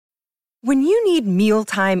When you need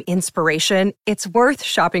mealtime inspiration, it's worth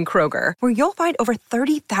shopping Kroger, where you'll find over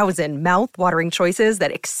 30,000 mouth-watering choices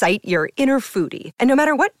that excite your inner foodie. And no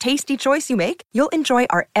matter what tasty choice you make, you'll enjoy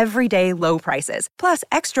our everyday low prices, plus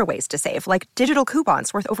extra ways to save, like digital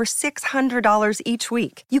coupons worth over $600 each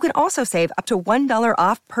week. You can also save up to $1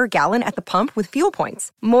 off per gallon at the pump with fuel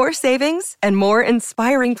points. More savings and more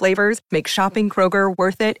inspiring flavors make shopping Kroger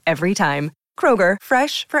worth it every time. Kroger,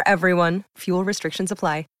 fresh for everyone. Fuel restrictions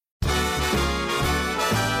apply.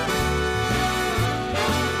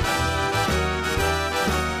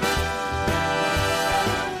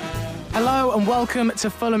 Hello and welcome to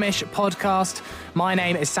Fulhamish Podcast. My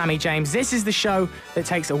name is Sammy James. This is the show that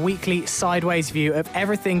takes a weekly sideways view of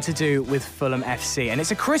everything to do with Fulham FC. And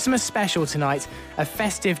it's a Christmas special tonight, a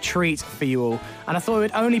festive treat for you all. And I thought it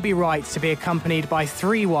would only be right to be accompanied by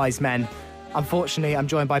three wise men. Unfortunately, I'm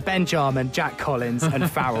joined by Ben Jarman, Jack Collins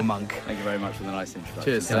and Farrell Monk. Thank you very much for the nice introduction.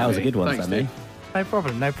 Cheers. Yeah, that was a good one, Thanks, Sammy. Steve.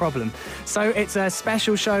 No problem. So it's a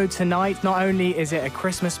special show tonight. Not only is it a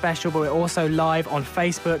Christmas special, but we're also live on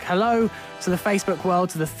Facebook. Hello to the Facebook world,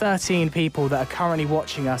 to the 13 people that are currently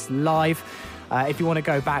watching us live. If you want to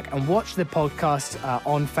go back and watch the podcast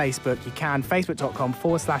on Facebook, you can.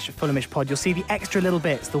 Facebook.com/FulhamishPod. You'll see the extra little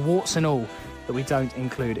bits, the warts and all, that we don't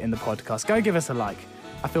include in the podcast. Go give us a like.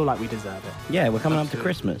 I feel like we deserve it. Yeah, we're coming up to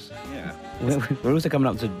Christmas. Yeah. We're also coming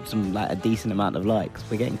up to some a decent amount of likes.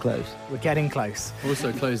 We're getting close. We're getting close.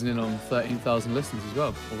 Also closing in on 13,000 listeners as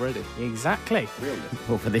well already. Exactly.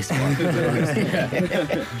 Well, for this one.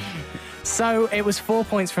 So it was 4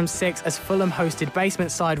 points from 6 as Fulham hosted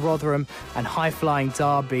basement side Rotherham and high-flying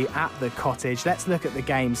Derby at the Cottage. Let's look at the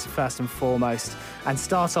games first and foremost and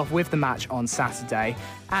start off with the match on Saturday.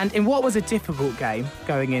 And in what was a difficult game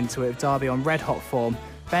going into it with Derby on red-hot form,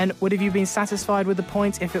 Ben, would have you been satisfied with the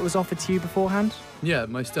point if it was offered to you beforehand? Yeah,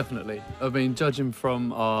 most definitely. I mean, judging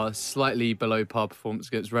from our slightly below par performance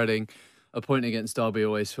against Reading, a point against Derby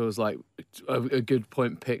always feels like a good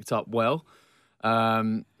point picked up well.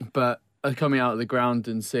 But coming out of the ground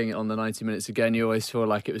and seeing it on the 90 minutes again, you always feel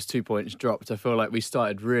like it was 2 points dropped. I feel like we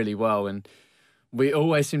started really well and we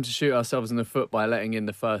always seem to shoot ourselves in the foot by letting in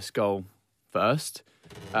the first goal first.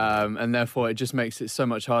 And therefore it just makes it so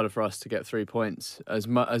much harder for us to get 3 points, as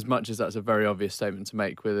much as that's a very obvious statement to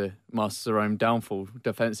make with a masters of our own downfall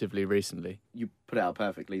defensively recently. You put it out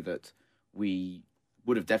perfectly that we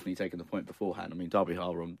would have definitely taken the point beforehand. I mean, Derby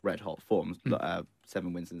are on red-hot form,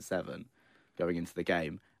 7 wins in 7 going into the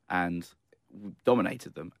game, and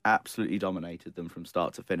dominated them, absolutely dominated them from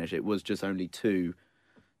start to finish. It was just only 2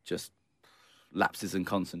 just lapses in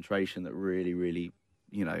concentration that really,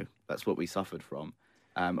 that's what we suffered from.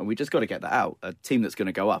 And we just got to get that out. A team that's going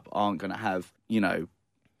to go up aren't going to have,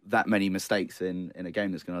 that many mistakes in a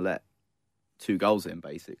game that's going to let 2 goals in,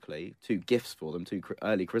 basically. 2 gifts for them, 2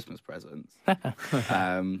 early Christmas presents.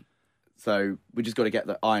 So we just got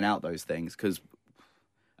to iron out those things, because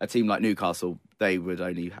a team like Newcastle, they would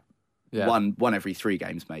only one every 3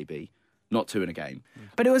 games, maybe. Not 2 in a game.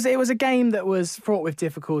 But it was a game that was fraught with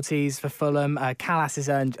difficulties for Fulham. Callas's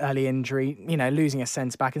early injury, losing a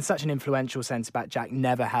centre-back, and such an influential centre-back, Jack,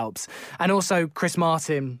 never helps. And also Chris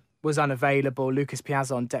Martin was unavailable. Lucas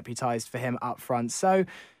Piazon deputised for him up front. So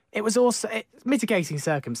it was also mitigating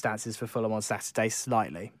circumstances for Fulham on Saturday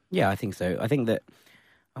slightly. Yeah, I think so. I think that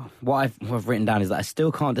what I've written down is that I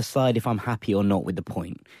still can't decide if I'm happy or not with the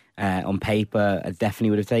point. On paper, I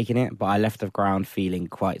definitely would have taken it, but I left the ground feeling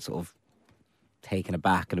quite sort of taken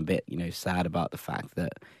aback and a bit, sad about the fact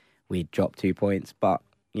that we dropped 2 points. But,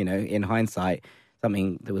 in hindsight,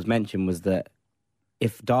 something that was mentioned was that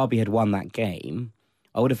if Derby had won that game,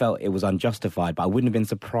 I would have felt it was unjustified, but I wouldn't have been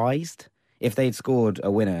surprised. If they'd scored a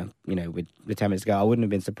winner, with 10 minutes to go, I wouldn't have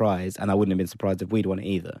been surprised, and I wouldn't have been surprised if we'd won it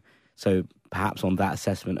either. So perhaps on that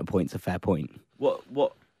assessment, a point's a fair point. What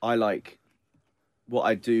I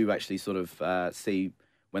do actually sort of see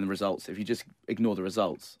when the results, if you just ignore the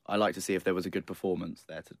results, I like to see if there was a good performance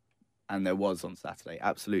there. And there was on Saturday.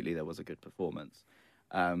 Absolutely, there was a good performance.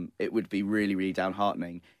 It would be really, really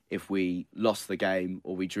downheartening if we lost the game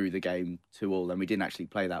or we drew the game 2-2 and we didn't actually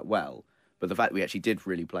play that well. But the fact that we actually did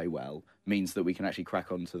really play well means that we can actually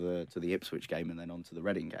crack on to the Ipswich game and then on to the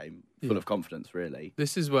Reading game, full of confidence, really.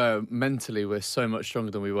 This is where mentally we're so much stronger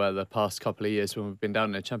than we were the past couple of years when we've been down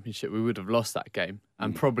in the Championship. We would have lost that game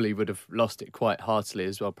and probably would have lost it quite heartily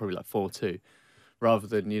as well, probably like 4-2, rather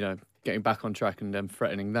than, getting back on track and then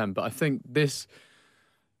threatening them. But I think this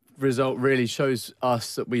result really shows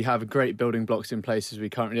us that we have great building blocks in place as we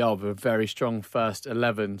currently are, with a very strong first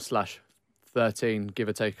 11/13, give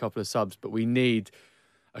or take a couple of subs, but we need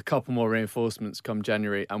a couple more reinforcements come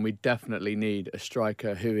January, and we definitely need a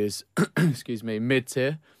striker who is,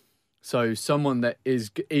 mid-tier. So someone that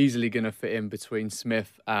is easily going to fit in between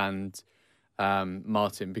Smith and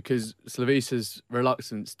Martin, because Slavisa's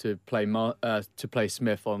reluctance to play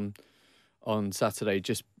Smith on Saturday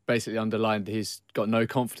just basically underlined that he's got no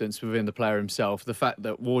confidence within the player himself. The fact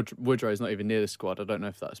that Woodrow is not even near the squad, I don't know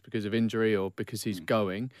if that's because of injury or because he's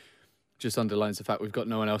going, just underlines the fact we've got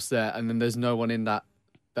no one else there. And then there's no one in that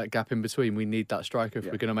gap in between. We need that striker if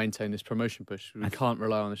we're going to maintain this promotion push. We can't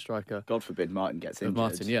rely on a striker. God forbid Martin gets injured.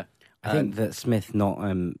 Martin, yeah. I think that Smith not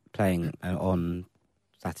playing on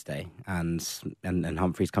Saturday and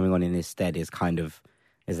Humphreys coming on in his stead is kind of...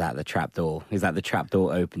 Is that the trapdoor? Is that the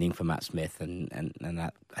trapdoor opening for Matt Smith? And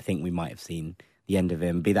that I think we might have seen the end of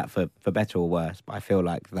him, be that for better or worse. But I feel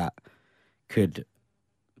like that could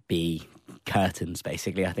be curtains,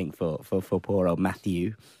 basically, I think, for poor old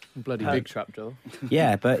Matthew. Bloody big trapdoor.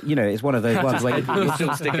 Yeah, but, it's one of those ones where you're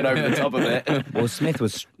still sticking over the top of it. Well, Smith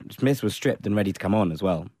was stripped and ready to come on as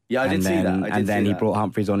well. Yeah, I did see that. And then he brought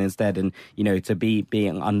Humphreys on instead. And, to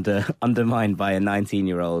being undermined by a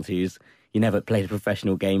 19-year-old who's... You never played a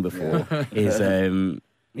professional game before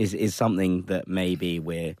is something that maybe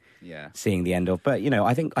we're seeing the end of. But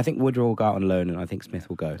I think Woodrow will go out on loan, and I think Smith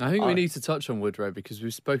will go. I think we need to touch on Woodrow because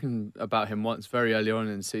we've spoken about him once very early on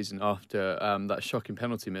in the season after that shocking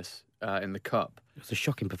penalty miss in the cup. It was a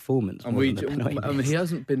shocking performance. And he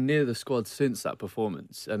hasn't been near the squad since that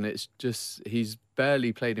performance, and it's just he's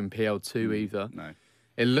barely played in PL2 either. No,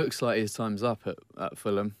 it looks like his time's up at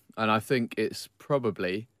Fulham, and I think it's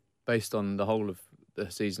probably, based on the whole of the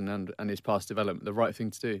season and his past development, the right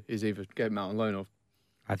thing to do is either get him out on loan or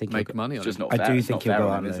make money on him. I do think he'll go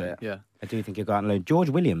out on loan. Yeah, I do think he'll go out on loan. George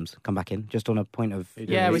Williams come back in just on a point of.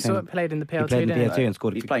 Yeah, we saw it played in the PL2. He played in the PL2 and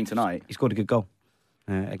scored. He's playing tonight. He scored a good goal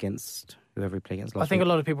against whoever he played against last week. I think a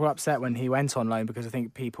lot of people were upset when he went on loan because I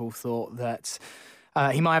think people thought that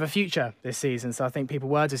he might have a future this season. So I think people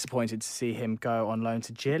were disappointed to see him go on loan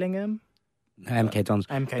to Gillingham. MK Dons.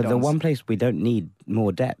 But the one place we don't need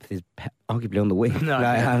more depth is arguably on the wing.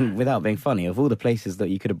 No. Without being funny, of all the places that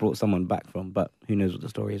you could have brought someone back from, but who knows what the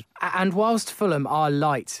story is. And whilst Fulham are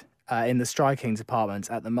light in the striking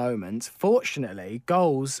department at the moment, fortunately,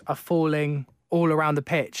 goals are falling all around the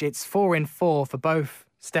pitch. It's 4 in 4 for both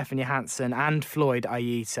Stefan Johansson and Floyd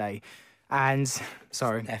Ayite. And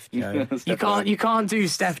sorry, Steph Joe. you can't do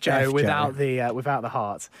Steph Joe without the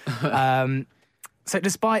heart. So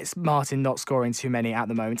despite Martin not scoring too many at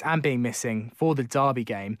the moment and being missing for the Derby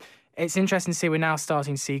game, it's interesting to see we're now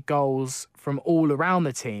starting to see goals from all around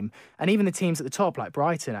the team. And even the teams at the top, like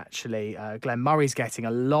Brighton, actually, Glenn Murray's getting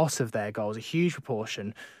a lot of their goals, a huge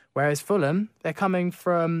proportion. Whereas Fulham, they're coming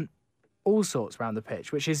from all sorts around the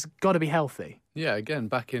pitch, which has got to be healthy. Yeah, again,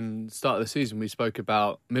 back in the start of the season, we spoke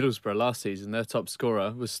about Middlesbrough last season. Their top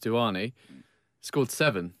scorer was Stuani, scored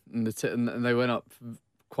 7, and they went up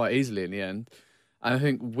quite easily in the end. I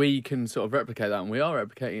think we can sort of replicate that, and we are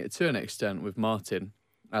replicating it to an extent with Martin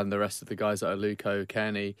and the rest of the guys that are Luco,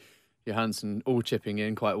 Kenny, Johansson, all chipping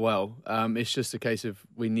in quite well. It's just a case of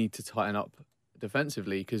we need to tighten up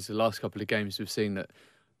defensively because the last couple of games we've seen that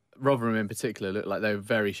Rotherham in particular looked like they were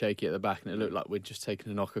very shaky at the back, and it looked like we'd just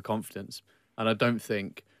taken a knock of confidence. And I don't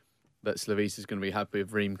think that Slavis is going to be happy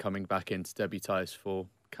with Ream coming back in to debutise for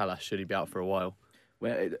Callas should he be out for a while.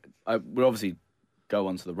 Well, we'll obviously go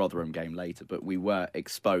on to the Rotherham game later, but we were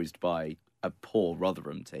exposed by a poor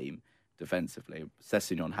Rotherham team defensively.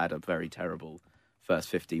 Sessegnon had a very terrible first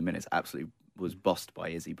 15 minutes, absolutely was bossed by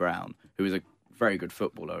Izzy Brown, who is a very good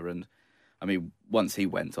footballer. And, I mean, once he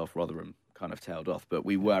went off, Rotherham kind of tailed off. But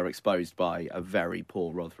we were exposed by a very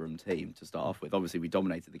poor Rotherham team to start off with. Obviously, we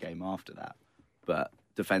dominated the game after that, but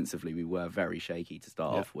defensively we were very shaky to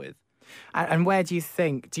start off with. And where do you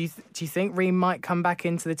think? Do you think Ream might come back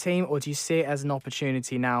into the team, or do you see it as an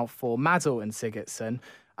opportunity now for Maddell and Sigurdsson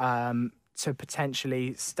to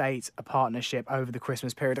potentially state a partnership over the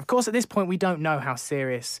Christmas period? Of course, at this point, we don't know how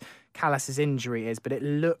serious Callas's injury is, but it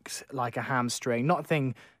looked like a hamstring.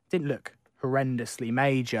 Didn't look horrendously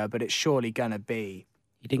major, but it's surely going to be.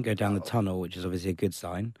 He didn't go down the tunnel, which is obviously a good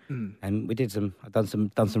sign. And I've done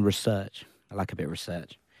some research. I like a bit of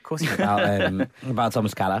research. Of course, about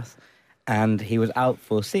Thomas Callas. And he was out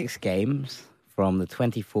for 6 games from the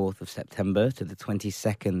 24th of September to the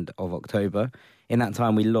 22nd of October. In that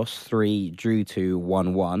time, we lost 3, drew 2,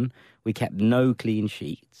 1-1. We kept no clean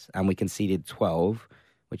sheets, and we conceded 12,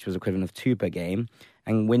 which was equivalent of 2 per game.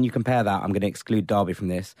 And when you compare that, I'm going to exclude Derby from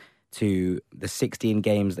this, to the 16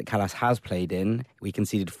 games that Callas has played in, we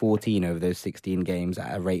conceded 14 over those 16 games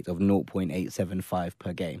at a rate of 0.875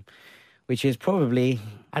 per game, which is probably...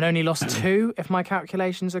 And only lost 2, if my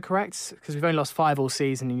calculations are correct, because we've only lost 5 all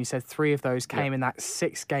season, and you said 3 of those came in that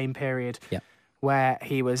 6-game period where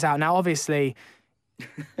he was out. Now, obviously,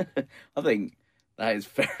 I think that is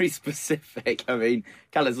very specific. I mean,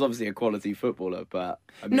 Callas is obviously a quality footballer, but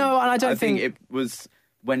I mean, No, and I don't think think- it was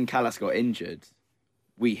when Callas got injured,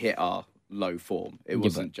 we hit our low form. It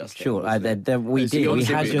wasn't just him, sure. was it? We So did. We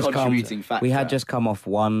obviously had a just come. contributing factor. We had just come off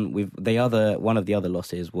one. One of the other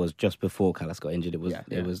losses was just before Callas got injured.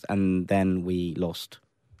 It was, and then we lost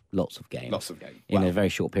lots of games. In a very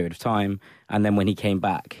short period of time. And then when he came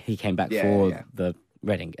back for the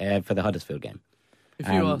Reading for the Huddersfield game. If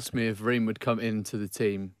you asked me if Ream would come into the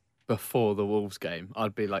team before the Wolves game,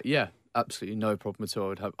 I'd be like, yeah, absolutely no problem at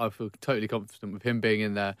all. I feel totally confident with him being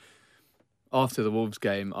in there. After the Wolves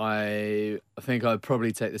game, I think I'd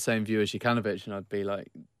probably take the same view as Jokanovic, and I'd be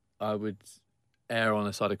like, I would err on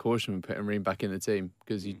the side of caution and putting Ream back in the team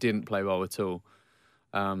because he didn't play well at all.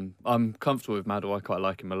 I'm comfortable with Madel. I quite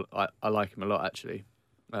like him. I like him a lot, actually.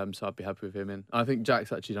 So I'd be happy with him in. I think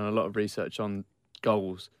Jack's actually done a lot of research on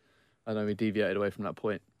goals. I know we deviated away from that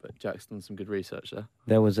point, but Jack's done some good research there.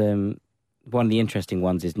 There was one of the interesting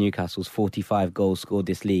ones is Newcastle's 45 goals scored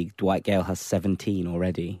this league. Dwight Gale has 17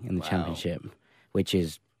 already in the Championship, which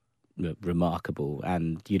is remarkable.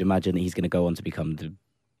 And you'd imagine that he's going to go on to become the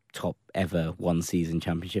top ever one-season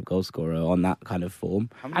Championship goal scorer on that kind of form.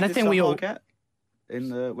 How And many I did think we Saha all- get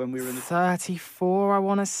when we were in the 34, I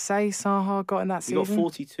want to say, Saha got in that He season. got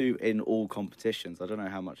 42 in all competitions. I don't know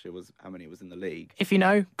how many it was in the league. If you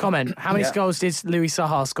know, comment. How many goals did Louis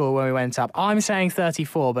Saha score when we went up? I'm saying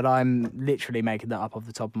 34, but I'm literally making that up off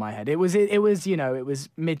the top of my head. It was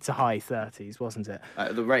mid to high 30s, wasn't it?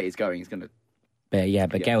 The rate he's going, he's going to.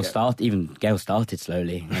 But Gale started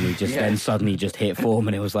slowly, and he just then suddenly just hit form,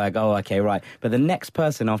 and it was like, oh, okay, right. But the next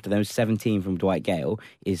person after those 17 from Dwight Gale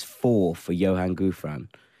is 4 for Johan Gouffran,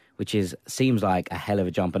 which seems like a hell of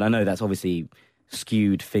a jump. And I know that's obviously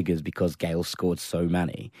skewed figures because Gale scored so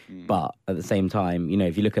many, but at the same time,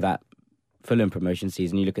 if you look at that Fulham promotion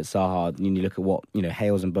season, you look at Saha, and you look at what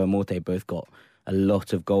Hales and Beaumorte both got a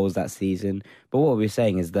lot of goals that season. But what we're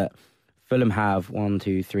saying is that Fulham have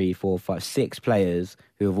 6 players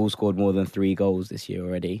who have all scored more than 3 goals this year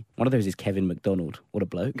already. One of those is Kevin McDonald. What a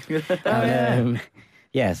bloke. So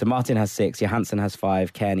Martin has 6, Johansson has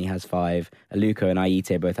 5, Kearney has 5, Aluko and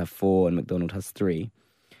Aite both have 4, and McDonald has 3.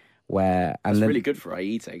 That's really good for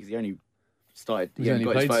Aite because he only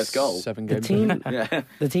got his first goal. 7 The games. team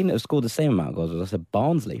that have scored the same amount of goals was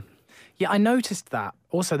Barnsley. Yeah, I noticed that.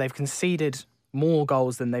 Also, they've conceded more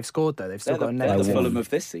goals than they've scored, though. They've still got a They're net. the Fulham of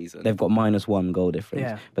this season. They've got -1 goal difference.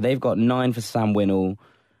 Yeah. But they've got 9 for Sam Winnall,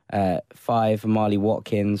 5 for Marley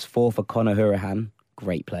Watkins, 4 for Conor Hurahan,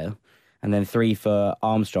 great player, and then 3 for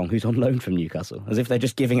Armstrong, who's on loan from Newcastle, as if they're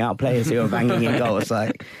just giving out players who are banging in goals,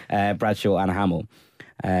 like Bradshaw and Hamill.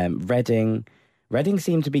 Reading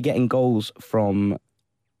seem to be getting goals from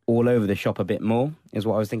all over the shop a bit more, is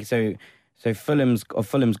what I was thinking. So Fulham's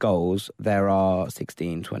goals, there are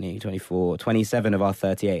 16, 20, 24, 27 of our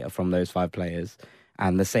 38 are from those 5 players,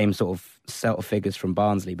 and the same sort of set of figures from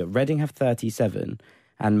Barnsley. But Reading have 37,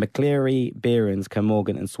 and McCleary, Behrens,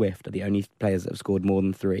 Kermorgan and Swift are the only players that have scored more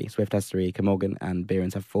than 3. Swift has 3, Kermorgan and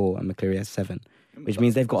Behrens have 4, and McCleary has 7. Which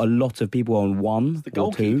means they've got a lot of people on 1 The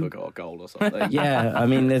or 2. goalkeeper got a goal or something. Yeah, I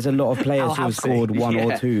mean, there's a lot of players who have scored 1 or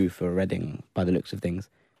Yeah. 2 for Reading, by the looks of things.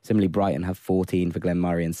 Similarly, Brighton have 14 for Glenn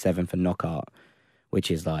Murray and 7 for Knockaert, which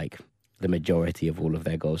is like the majority of all of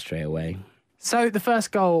their goals straight away. So the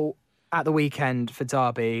first goal at the weekend for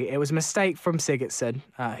Derby, it was a mistake from Sigurdsson,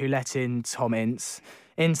 who let in Tom Ince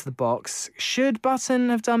into the box. Should Button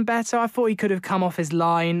have done better? I thought he could have come off his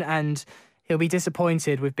line, and he'll be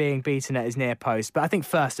disappointed with being beaten at his near post. But I think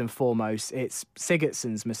first and foremost, it's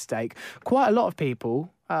Sigurdsson's mistake. Quite a lot of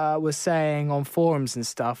people were saying on forums and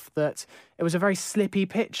stuff that it was a very slippy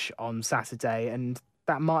pitch on Saturday, and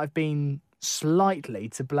that might have been slightly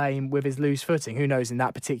to blame with his loose footing. Who knows in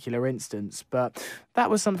that particular instance? But that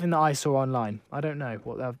was something that I saw online. I don't know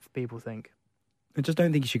what other people think. I just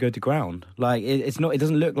don't think he should go to ground. Like it's not. It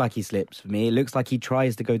doesn't look like he slips for me. It looks like he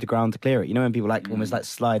tries to go to ground to clear it. You know when people almost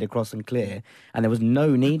slide across and clear, and there was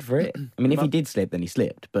no need for it. I mean, if he did slip, then he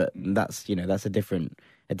slipped. But that's a different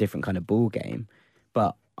kind of ball game.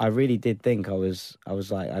 But I really did think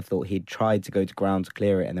I thought he'd tried to go to ground to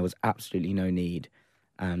clear it, and there was absolutely no need,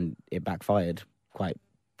 and it backfired quite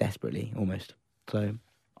desperately almost. So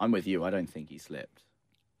I'm with you. I don't think he slipped.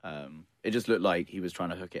 It just looked like he was trying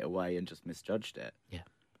to hook it away and just misjudged it. I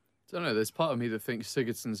don't know, there's part of me that thinks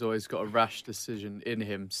Sigurdsson's always got a rash decision in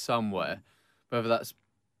him somewhere, whether that's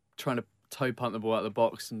trying to toe punt the ball out of the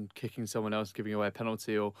box and kicking someone else, giving away a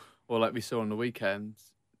penalty, or like we saw on the weekend,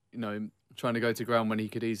 trying to go to ground when he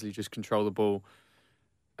could easily just control the ball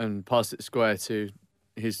and pass it square to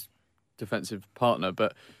his defensive partner.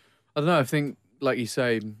 But I don't know, I think, like you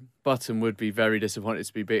say, Button would be very disappointed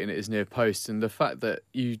to be beaten at his near post. And the fact that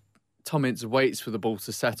Tom Ince waits for the ball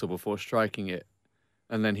to settle before striking it,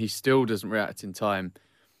 and then he still doesn't react in time.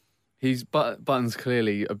 Button's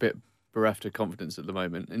clearly a bit bereft of confidence at the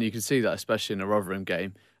moment, and you can see that especially in the Rotherham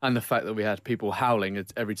game, and the fact that we had people howling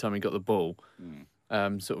every time he got the ball,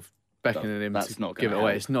 sort of beckoning him to give it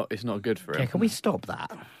away. It's not good for him. Yeah, can we stop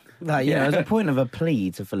that? Like, as a point of a plea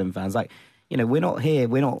to Fulham fans, like, we're not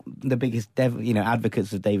the biggest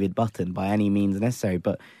advocates of David Button by any means necessary,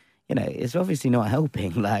 but it's obviously not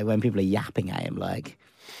helping. Like when people are yapping at him, like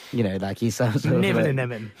like he's some sort of nibbling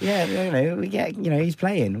him. Yeah, we get he's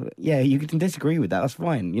playing. Yeah, you can disagree with that. That's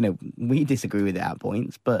fine. We disagree with it at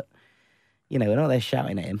points, but we're not there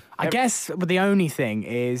shouting at him. I guess the only thing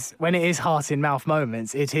is when it is heart in mouth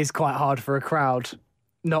moments, it is quite hard for a crowd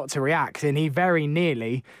not to react, and he very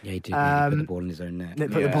nearly he did put the ball in his own net.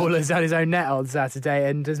 Put the ball in his own net on Saturday,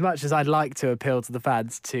 and as much as I'd like to appeal to the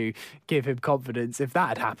fans to give him confidence, if that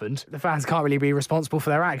had happened, the fans can't really be responsible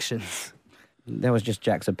for their actions. That was just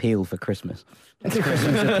Jack's appeal for Christmas. That's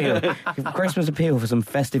Christmas appeal. Christmas appeal for some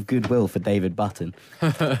festive goodwill for David Button.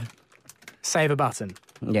 Save a button.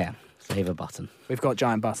 Yeah. Save a button. We've got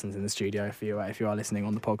giant buttons in the studio if you are listening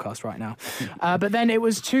on the podcast right now. But then it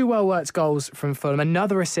was 2 well-worked goals from Fulham.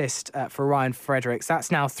 Another assist for Ryan Fredericks.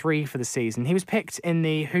 That's now 3 for the season. He was picked in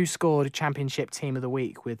the Who Scored Championship Team of the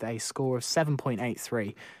Week with a score of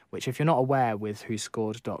 7.83, which, if you're not aware with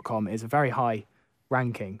whoscored.com, is a very high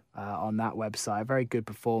ranking on that website. Very good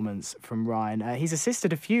performance from Ryan. He's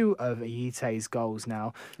assisted a few of Ayite's goals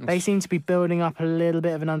now. They seem to be building up a little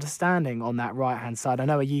bit of an understanding on that right-hand side. I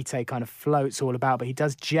know Ayite kind of floats all about, but he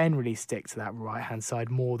does generally stick to that right-hand side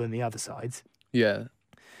more than the other sides. Yeah.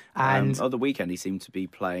 And on the weekend, he seemed to be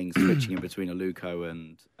switching in between Aluko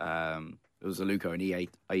and it was Aluko and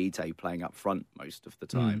Ayite playing up front most of the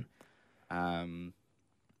time.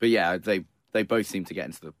 But yeah, they both seem to get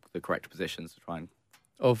into the correct positions to try and.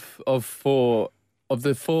 Of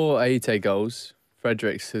the 4 Ayite goals,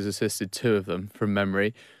 Fredericks has assisted 2 of them from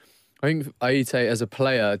memory. I think Ayite as a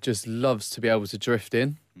player just loves to be able to drift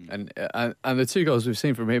in, and the 2 goals we've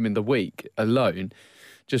seen from him in the week alone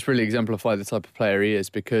just really exemplify the type of player he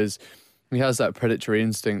is, because he has that predatory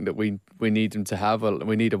instinct that we need him to have.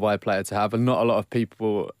 We need a wide player to have, and not a lot of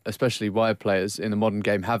people, especially wide players in the modern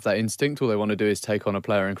game, have that instinct. All they want to do is take on a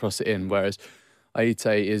player and cross it in, whereas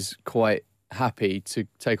Ayite is quite happy to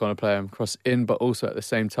take on a player and cross in, but also at the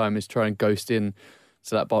same time is try and ghost in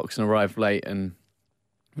to that box and arrive late and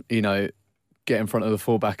get in front of the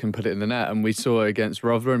fullback and put it in the net. And we saw against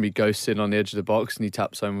Rotherham, he ghosts in on the edge of the box and he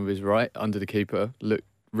taps home with his right under the keeper. Looked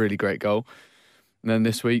really great goal. And then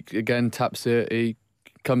this week again taps it. He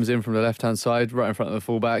comes in from the left hand side right in front of the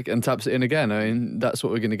fullback and taps it in again. I mean, that's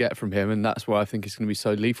what we're going to get from him, and that's why I think it's going to be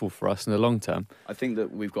so lethal for us in the long term. I think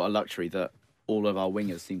that we've got a luxury that all of our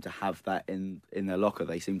wingers seem to have that in their locker.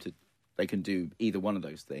 They can do either one of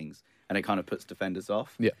those things, and it kind of puts defenders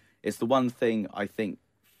off. Yeah, it's the one thing I think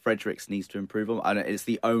Fredericks needs to improve on, and it's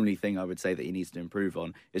the only thing I would say that he needs to improve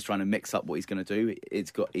on, is trying to mix up what he's going to do.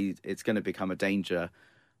 It's going to become a danger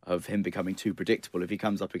of him becoming too predictable if he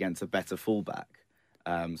comes up against a better fullback.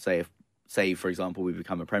 Say for example we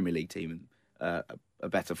become a Premier League team, and a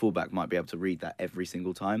better fullback might be able to read that every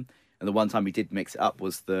single time. And the one time he did mix it up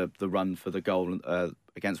was the run for the goal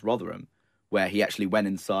against Rotherham, where he actually went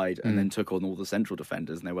inside and then took on all the central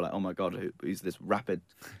defenders, and they were like, "Oh my God, who's this rapid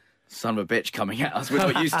son of a bitch coming at us? We're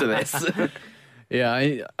not used to this."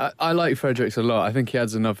 Yeah, I like Fredericks a lot. I think he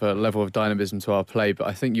adds another level of dynamism to our play, but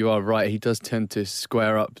I think you are right. He does tend to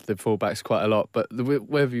square up the fullbacks quite a lot. But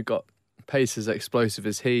whether you've got pace as explosive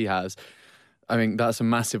as he has, I mean, that's a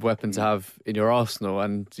massive weapon to have in your arsenal.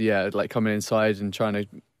 And yeah, like coming inside and trying to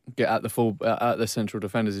get at the central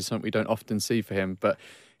defenders is something we don't often see for him. But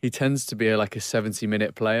he tends to be like a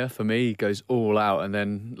 70-minute player for me. He goes all out, and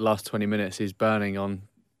then last 20 minutes he's burning on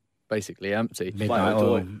basically empty.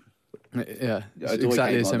 Yeah,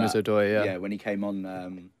 exactly the same as Odoi. Yeah, when he came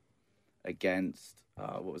on against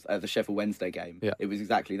the Sheffield Wednesday game, it was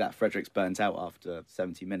exactly that. Fredericks burnt out after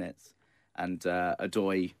 70 minutes, and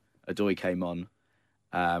Odoi came on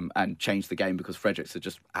and changed the game because Fredericks had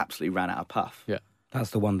just absolutely ran out of puff. Yeah, that's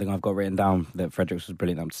the one thing I've got written down, that Fredericks was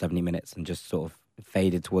brilliant up to 70 minutes and just sort of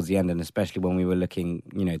faded towards the end. And especially when we were looking,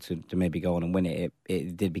 to maybe go on and win it,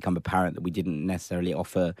 it did become apparent that we didn't necessarily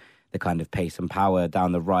offer the kind of pace and power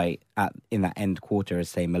down the right in that end quarter as,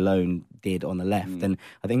 say, Malone did on the left. And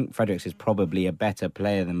I think Fredericks is probably a better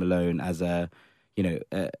player than Malone as a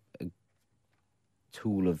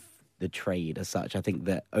tool of the trade as such. I think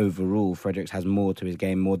that overall, Fredericks has more to his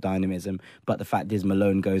game, more dynamism. But the fact is,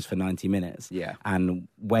 Malone goes for 90 minutes. Yeah. And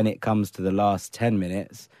when it comes to the last 10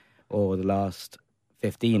 minutes or the last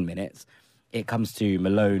 15 minutes, it comes to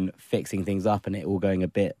Malone fixing things up and it all going a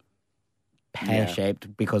bit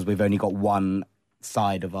pear-shaped because we've only got one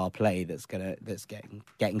side of our play that's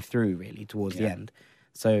getting through really towards the end.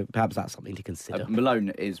 So perhaps that's something to consider.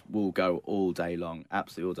 Malone will go all day long,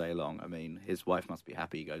 absolutely all day long. I mean, his wife must be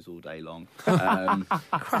happy he goes all day long.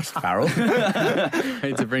 Christ, Farrell.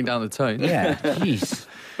 Need to bring down the tone. Yeah, jeez.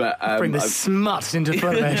 But Bring the smut into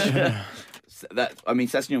formation.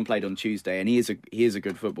 Sessegnon played on Tuesday, and he is a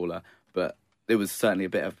good footballer. But there was certainly a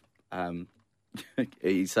bit of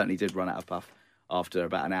he certainly did run out of puff after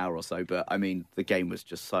about an hour or so. But I mean, the game was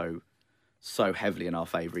just so heavily in our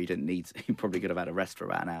favour. He probably could have had a rest for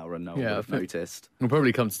about an hour and no one would have noticed. We'll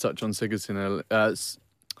probably come to touch on Sessegnon,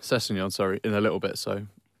 in a little bit, so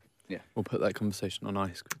we'll put that conversation on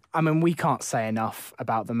ice. I mean, we can't say enough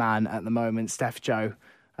about the man at the moment, Steph Joe.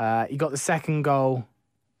 He got the second goal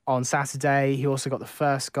on Saturday. He also got the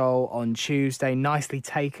first goal on Tuesday. Nicely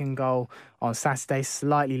taken goal on Saturday.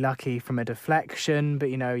 Slightly lucky from a deflection, but,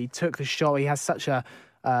 he took the shot. He has such a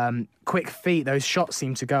quick feet. Those shots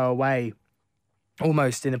seem to go away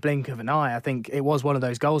almost in a blink of an eye. I think it was one of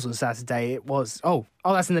those goals on Saturday. It was,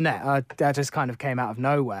 that's in the net. That just kind of came out of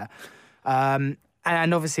nowhere. And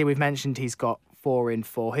obviously we've mentioned he's got 4 in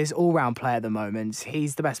 4. His all-round player at the moment.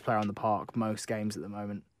 He's the best player on the park most games at the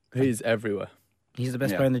moment. He's everywhere. He's the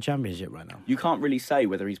best player in the Championship right now. You can't really say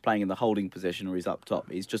whether he's playing in the holding position or he's up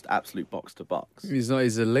top. He's just absolute box to box. He's a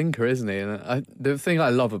linker, isn't he? And the thing I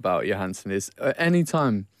love about Johansson is any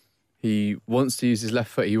time he wants to use his left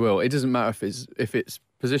foot, he will. It doesn't matter if it's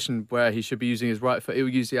positioned where he should be using his right foot, he will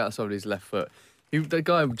use the outside of his left foot. The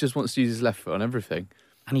guy just wants to use his left foot on everything.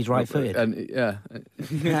 And he's right-footed. And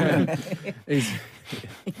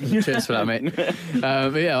cheers for that, mate.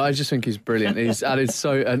 But I just think he's brilliant. He's added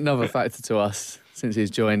another factor to us since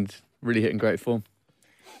he's joined. Really hitting great form.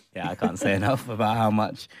 Yeah, I can't say enough about how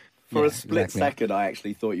much. For a split second, I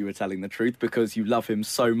actually thought you were telling the truth because you love him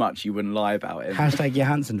so much you wouldn't lie about him. Hashtag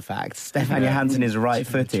Johansson facts. Stefan Johansson is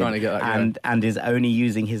right-footed Trying to get that and is only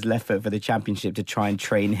using his left foot for the Championship to try and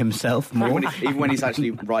train himself more. Even when he's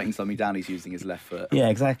actually writing something down, he's using his left foot. Yeah,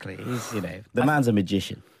 exactly. He's, the man's a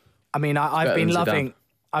magician. I mean, I've been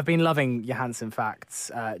loving Johansson facts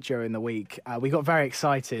during the week. We got very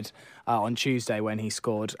excited on Tuesday when he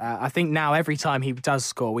scored. I think now every time he does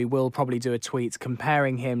score, we will probably do a tweet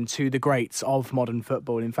comparing him to the greats of modern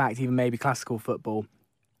football. In fact, even maybe classical football.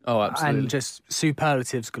 Oh, absolutely. And just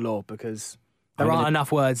superlatives galore because there aren't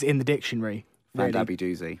enough words in the dictionary. Really. Dabby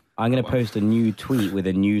doozy. I'm going to post a new tweet with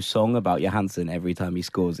a new song about Johansson every time he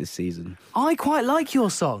scores this season. I quite like your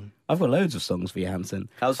song. I've got loads of songs for Johansson.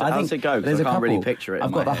 How's it go? Because I can't really picture it.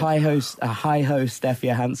 I've got the hi-ho Steph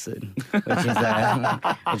Johansson, which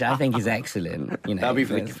I think is excellent. That'll be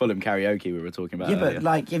for the Fulham karaoke we were talking about. Yeah, earlier. but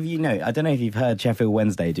I don't know if you've heard Sheffield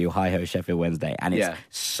Wednesday do hi-ho Sheffield Wednesday, and it's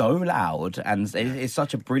so loud and it's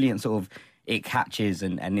such a brilliant sort of. It catches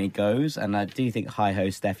and it goes, and I do think hi-ho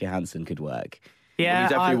Steph Johansson could work. Yeah,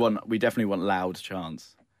 we definitely want loud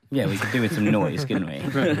chants. Yeah, we could do with some noise, couldn't we?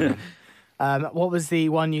 What was the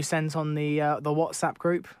one you sent on the WhatsApp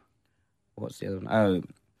group? What's the other one?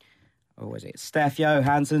 What was it? Steph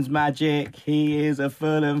Johansson's magic. He is a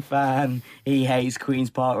Fulham fan. He hates Queen's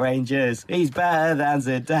Park Rangers. He's better than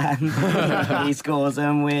Zidane. He scores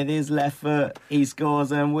them with his left foot. He scores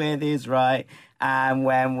them with his right. And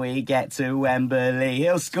when we get to Wembley,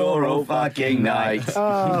 he'll score all fucking night.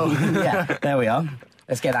 Oh. Yeah, there we are.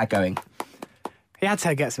 Let's get that going. He had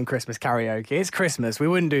to get some Christmas karaoke. It's Christmas. We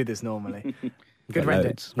wouldn't do this normally. Good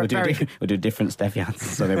rendition. We'll do different Steph Johansson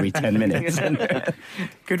song every 10 minutes.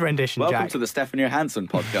 Good rendition, Welcome Jack. to the Stefan Johansson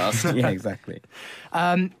podcast. Yeah, exactly.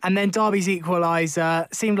 And then Derby's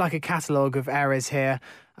equaliser seemed like a catalogue of errors here.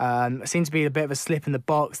 Seemed to be a bit of a slip in the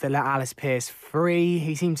box. They let Alice Pearce free.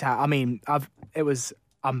 He seemed to have, it was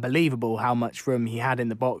unbelievable how much room he had in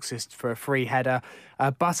the box just for a free header.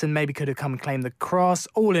 Button maybe could have come and claimed the cross.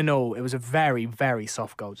 All in all, it was a very, very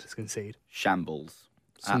soft goal to concede. Shambles.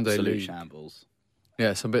 Sunday Absolute League. shambles.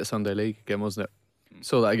 Yeah, some bit Sunday League again, wasn't it?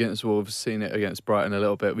 Saw that against Wolves, seen it against Brighton a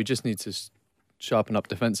little bit. We just need to sharpen up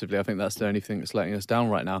defensively. I think that's the only thing that's letting us down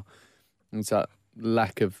right now. It's that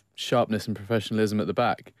lack of sharpness and professionalism at the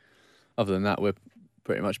back. Other than that, we're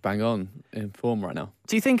pretty much bang on in form right now.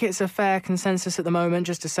 Do you think it's a fair consensus at the moment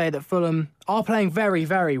just to say that Fulham are playing very,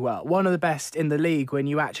 very well? One of the best in the league when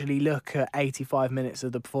you actually look at 85 minutes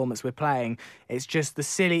of the performance we're playing. It's just the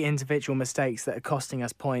silly individual mistakes that are costing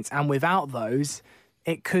us points. And without those,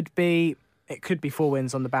 it could be it could be 4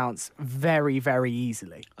 wins on the bounce very, very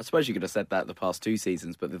easily. I suppose you could have said that the past 2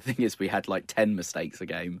 seasons, but the thing is we had like 10 mistakes a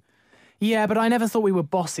game. Yeah, but I never thought we were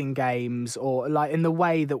bossing games or like in the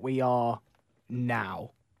way that we are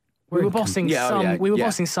now. We were bossing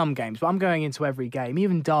bossing some games, but I'm going into every game,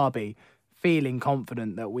 even Derby, feeling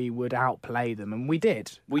confident that we would outplay them, and we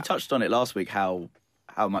did. We touched on it last week how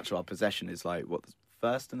much of our possession is like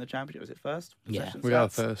first in the championship. Was it first? Yeah, we are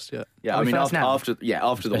first. Yeah. Yeah, Are I we mean first now? after the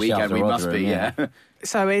Especially weekend after we must Rotherham, be. Yeah.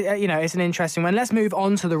 So, it's an interesting one. Let's move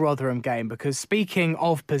on to the Rotherham game, because speaking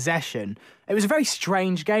of possession, it was a very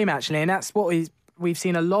strange game, actually, and that's what we've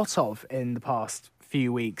seen a lot of in the past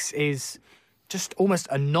few weeks, is just almost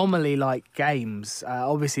anomaly-like games.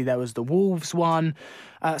 Obviously, there was the Wolves one.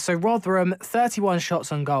 So Rotherham, 31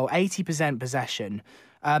 shots on goal, 80% possession.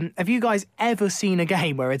 Have you guys ever seen a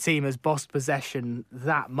game where a team has bossed possession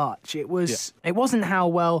that much? It wasn't how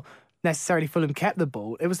well necessarily Fulham kept the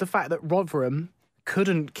ball. It was the fact that Rotherham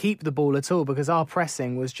couldn't keep the ball at all because our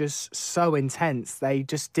pressing was just so intense. They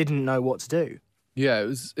just didn't know what to do.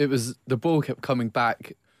 Yeah, it was the ball kept coming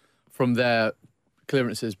back from their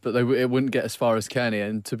clearances, but it wouldn't get as far as Kearney.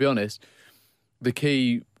 And to be honest, the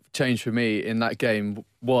key change for me in that game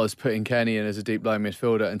was putting Kearney in as a deep line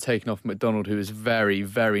midfielder and taking off McDonald, who was very,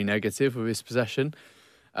 very negative with his possession.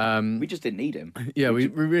 We just didn't need him. Yeah, we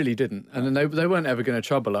really didn't. And then they weren't ever going to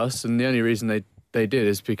trouble us, and the only reason they did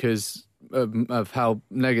is because of how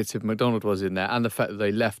negative McDonald was in there and the fact that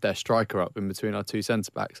they left their striker up in between our 2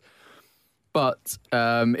 centre-backs. But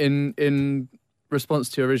in response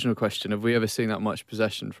to your original question, have we ever seen that much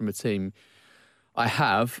possession from a team? I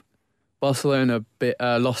have. Barcelona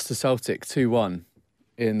lost to Celtic 2-1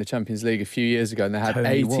 in the Champions League a few years ago, and they had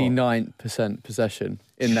 89% possession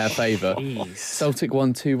in their favour. Celtic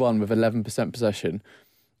won 2-1 with 11% possession.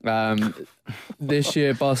 This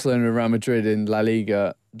year, Barcelona and Real Madrid in La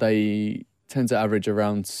Liga, they tend to average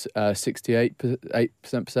around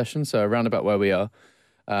 68% possession, so around about where we are.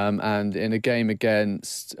 And in a game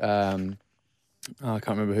against, I can't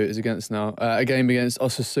remember who it was against now, a game against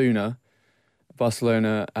Osasuna,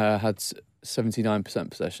 Barcelona had 79%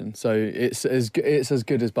 possession. So it's as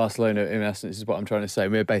good as Barcelona, in essence, is what I'm trying to say.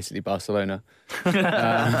 We're basically Barcelona. So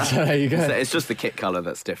there you go. It's just the kit colour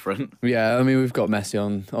that's different. Yeah, I mean, we've got Messi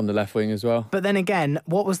on the left wing as well. But then again,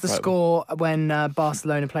 what was the score when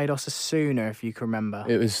Barcelona played Osasuna, if you can remember?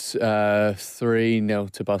 It was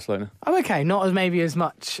 3-0 to Barcelona. Oh, okay. Not as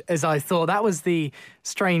much as I thought. That was the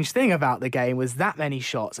strange thing about the game, was that many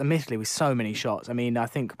shots. Admittedly, with so many shots. I mean, I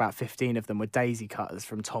think about 15 of them were daisy cutters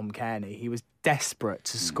from Tom Kearney. He was desperate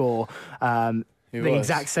to score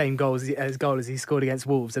exact same goal as he scored against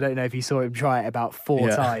Wolves. I don't know if you saw him try it about 4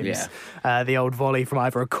 times. Yeah. The old volley from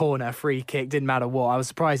either a corner, free kick, didn't matter what. I was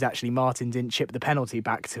surprised actually Martin didn't chip the penalty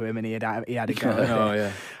back to him and he had a go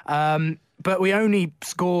at it. But we only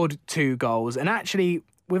scored 2 goals, and actually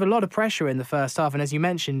with a lot of pressure in the first half. And as you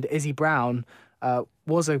mentioned, Izzy Brown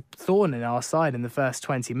was a thorn in our side in the first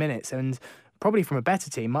 20 minutes, and probably from a better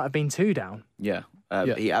team might have been 2 down. Yeah.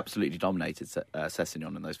 He absolutely dominated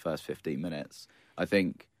Sessegnon in those first 15 minutes. I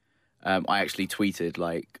think I actually tweeted,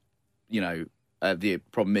 the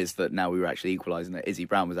problem is that now we were actually equalising, that Izzy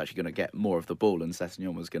Brown was actually going to get more of the ball and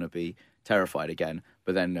Sessegnon was going to be terrified again.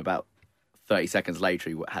 But then about 30 seconds later,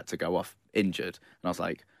 he had to go off injured. And I was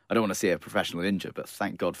like, I don't want to see a professional injured, but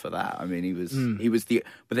thank God for that. I mean, he was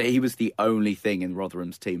the only thing in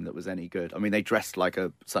Rotherham's team that was any good. I mean, they dressed like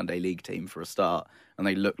a Sunday League team for a start, and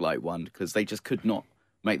they looked like one because they just could not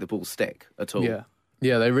make the ball stick at all.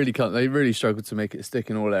 Yeah, they really can't. They really struggled to make it stick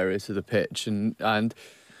in all areas of the pitch, and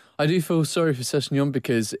I do feel sorry for Sessegnon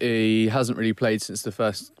because he hasn't really played since the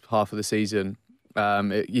first half of the season.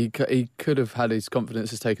 He could have had his confidence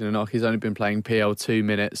has taken a knock. He's only been playing PL 2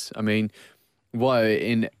 minutes. I mean, why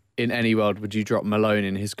in any world would you drop Malone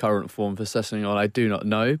in his current form for Sessegnon? I do not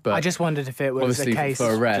know, but I just wondered if it was a case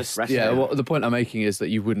for a rest. The point I'm making is that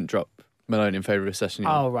you wouldn't drop Malone in favour of Sessegnon.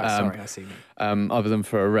 Oh, right, sorry, I see. Other than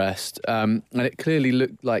for a rest. And it clearly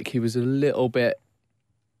looked like he was a little bit...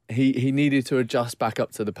 He needed to adjust back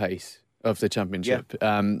up to the pace of the Championship.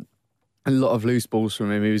 Yeah. A lot of loose balls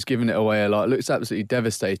from him. He was giving it away a lot. Looks absolutely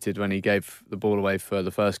devastated when he gave the ball away for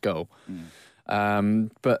the first goal.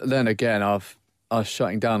 But then again, our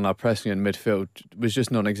shutting down, our pressing in midfield was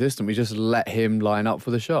just non-existent. We just let him line up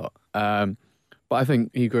for the shot. But I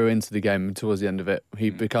think he grew into the game, and towards the end of it,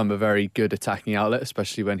 he'd become a very good attacking outlet,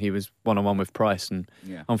 especially when he was one-on-one with Price, and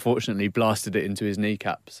unfortunately blasted it into his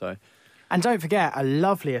kneecap. So, and don't forget, a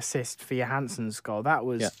lovely assist for Johansson's goal. That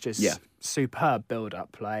was superb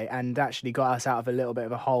build-up play, and actually got us out of a little bit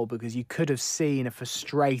of a hole, because you could have seen a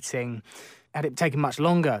frustrating had it taken much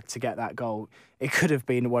longer to get that goal, it could have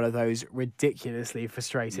been one of those ridiculously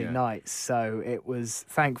frustrating nights. So it was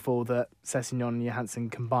thankful that Sessegnon and Johansson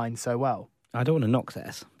combined so well. I don't want to knock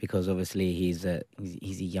Sess because obviously he's a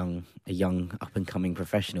young up and coming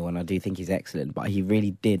professional, and I do think he's excellent. But he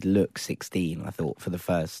really did look 16, I thought, for the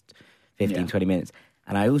first 15, 20 minutes.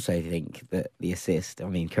 And I also think that the assist, I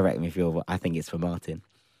mean, correct me if you're, I think it's for Martin.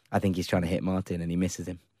 I think he's trying to hit Martin and he misses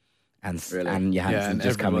him. And Johansson and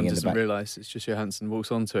just coming in the back. Doesn't realise it's just Johansson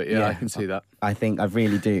walks onto it. Yeah, I can see that. I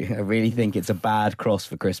really do. I really think it's a bad cross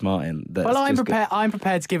for Chris Martin. Well, I'm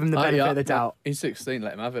prepared to give him the benefit of the doubt. He's 16.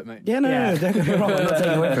 Let him have it, mate. No, don't get me wrong. I'm not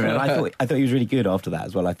taking away from him. And I thought he was really good after that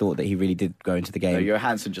as well. I thought that he really did go into the game. No,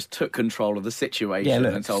 Johansson just took control of the situation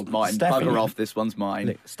and told Martin, bugger off, this one's mine.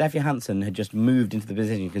 Look, Steph Johansson had just moved into the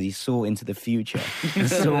position because he saw into the future. He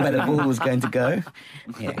saw where the ball was going to go.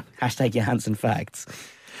 Yeah. Hashtag Johansson facts.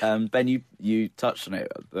 Ben, you touched on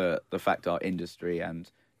it, the fact our industry and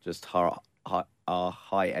just our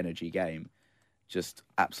high energy game just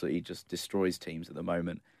absolutely just destroys teams at the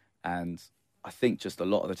moment. And I think just a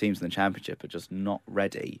lot of the teams in the Championship are just not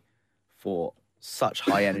ready for such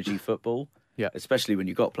high energy football. Yeah. Especially when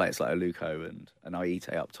you've got players like Aluko and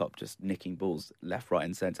Aite up top just nicking balls left, right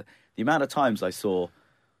and centre. The amount of times I saw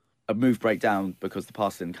a move break down because the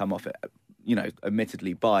pass didn't come off it,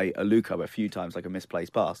 admittedly by Aluko a few times, like a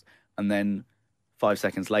misplaced pass, and then 5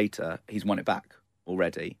 seconds later, he's won it back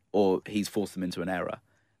already, or he's forced them into an error.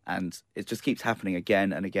 And it just keeps happening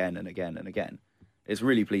again and again and again and again. It's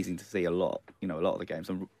really pleasing to see a lot of the games.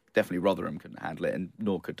 And definitely Rotherham couldn't handle it, and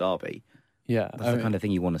nor could Derby. Yeah, that's the kind of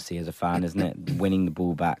thing you want to see as a fan, isn't it? Winning the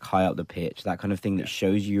ball back, high up the pitch, that kind of thing that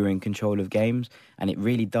shows you're in control of games. And it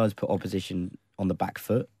really does put opposition on the back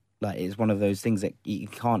foot. Like, it's one of those things that you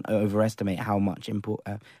can't overestimate how much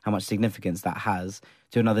significance that has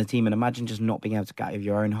to another team. And imagine just not being able to get out of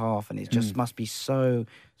your own half, and it just must be so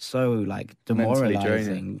like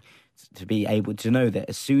demoralising to be able to know that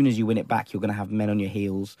as soon as you win it back, you're going to have men on your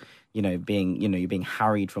heels. You're being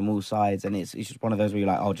harried from all sides, and it's just one of those where you're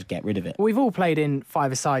like, I'll just get rid of it. We've all played in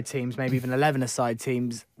 5-a-side teams, maybe even 11-a-side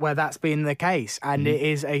teams, where that's been the case, and it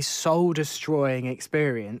is a soul-destroying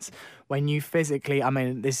experience when you physically, I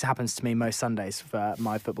mean, this happens to me most Sundays for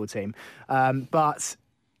my football team, but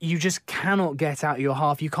you just cannot get out of your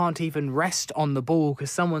half. You can't even rest on the ball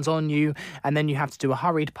because someone's on you, and then you have to do a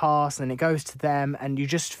hurried pass, and it goes to them, and you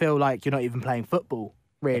just feel like you're not even playing football,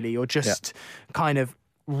 really. You're just kind of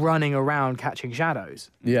running around catching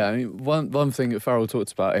shadows. Yeah, I mean, one thing that Farrell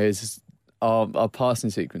talked about is our passing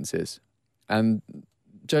sequences. And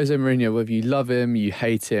Jose Mourinho, whether you love him, you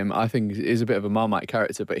hate him, I think is a bit of a Marmite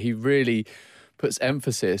character, but he really puts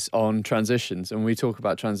emphasis on transitions. And we talk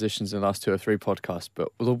about transitions in the last 2 or 3 podcasts, but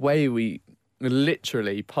the way we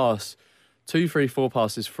literally pass 2, 3, 4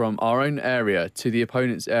 passes from our own area to the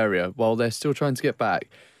opponent's area while they're still trying to get back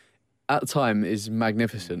at the time is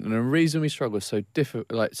magnificent. And the reason we struggled so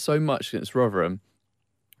much against Rotherham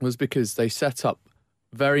was because they set up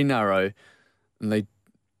very narrow, and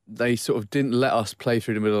they sort of didn't let us play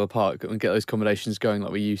through the middle of the park and get those combinations going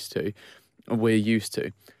like we're used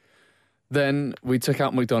to. Then we took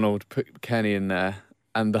out McDonald, put Kenny in there,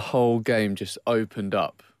 and the whole game just opened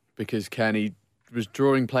up because Kenny was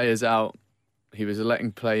drawing players out. He was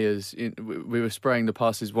letting players in. We were spraying the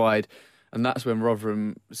passes wide. And that's when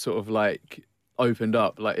Rotherham sort of like opened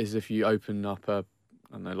up, like as if you open up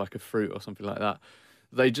like a fruit or something like that.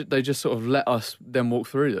 They just sort of let us then walk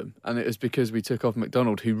through them. And it was because we took off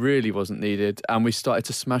McDonald, who really wasn't needed, and we started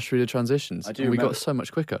to smash through the transitions. We got so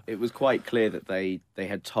much quicker. It was quite clear that they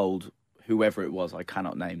had told whoever it was, I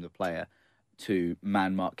cannot name the player, to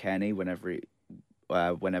man mark Kearney whenever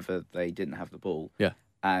they didn't have the ball. Yeah.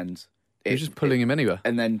 And he was just pulling him anywhere.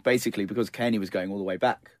 And then basically because Kearney was going all the way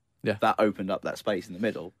back, that opened up that space in the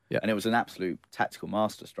middle. Yeah. And it was an absolute tactical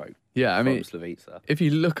masterstroke. Yeah, I mean, Slavica. If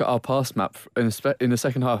you look at our pass map in the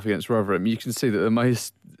second half against Rotherham, you can see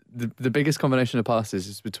that the biggest combination of passes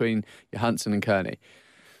is between Johansson and Kearney.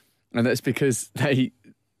 And that's because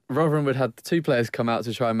Rotherham would have 2 players come out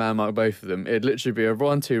to try and man mark both of them. It'd literally be a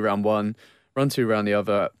 1-2 round one, run 2 round the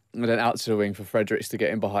other, and then out to the wing for Fredericks to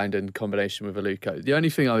get in behind in combination with Aluko. The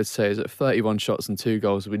only thing I would say is that 31 shots and 2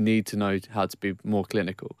 goals, we need to know how to be more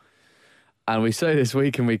clinical. And we say this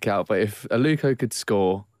week in, week out, but if Aluko could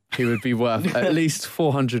score, he would be worth at least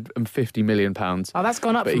 £450 million. Oh, that's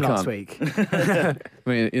gone up from last week. I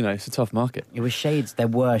mean, it's a tough market. There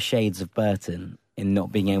were shades of Burton in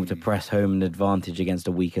not being able to press home an advantage against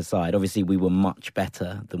a weaker side. Obviously, we were much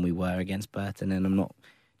better than we were against Burton, and I'm not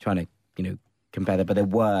trying to, compare that, but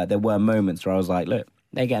there were moments where I was like, look,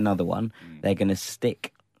 they get another one. They're going to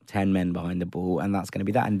stick 10 men behind the ball, and that's going to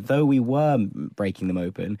be that. And though we were breaking them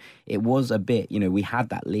open, it was a bit, we had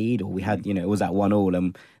that lead, or we had, it was at 1-1,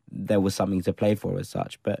 and there was something to play for as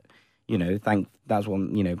such. But,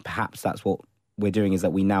 perhaps that's what we're doing, is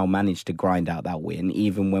that we now managed to grind out that win,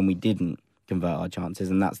 even when we didn't convert our chances.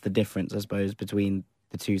 And that's the difference, I suppose, between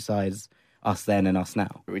the two sides, us then and us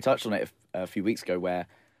now. We touched on it a few weeks ago where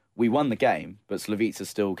we won the game, but Slavica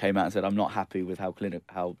still came out and said, I'm not happy with how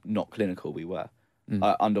not clinical we were.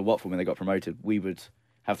 Under Watford, when they got promoted, we would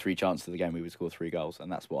have 3 chances of the game, we would score 3 goals, and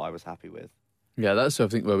that's what I was happy with. Yeah, that's, I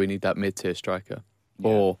think, where we need that mid-tier striker. Yeah.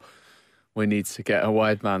 Or we need to get a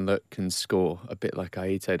wide man that can score a bit like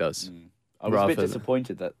Aite does. I was a bit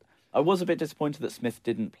disappointed that Smith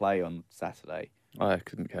didn't play on Saturday. I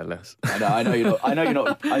couldn't care less. I know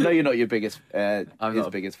you're not your biggest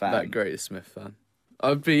biggest fan. That greatest Smith fan.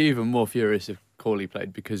 I'd be even more furious if Corley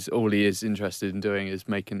played, because all he is interested in doing is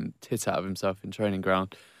making a tit out of himself in training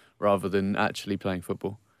ground rather than actually playing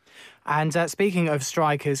football. And speaking of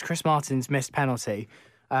strikers, Chris Martin's missed penalty.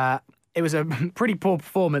 It was a pretty poor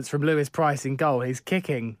performance from Lewis Price in goal. His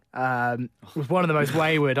kicking was one of the most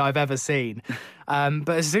wayward I've ever seen. But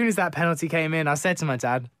as soon as that penalty came in, I said to my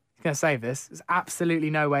dad, he's going to save this. There's absolutely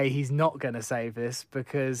no way he's not going to save this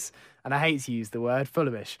because, and I hate to use the word,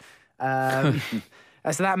 Fulhamish.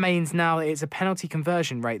 So that means now it's a penalty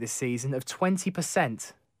conversion rate this season of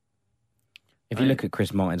 20%. If you look at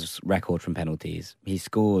Chris Martin's record from penalties, he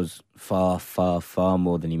scores far, far, far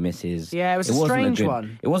more than he misses. Yeah, it was a strange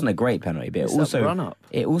one. It wasn't a great penalty, but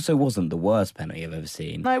it also wasn't the worst penalty I've ever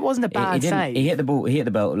seen. No, it wasn't a bad save. He hit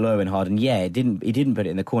the ball low and hard, and he didn't put it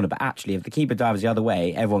in the corner. But actually, if the keeper dives the other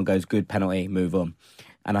way, everyone goes, good penalty, move on.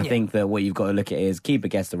 And I think that what you've got to look at is keeper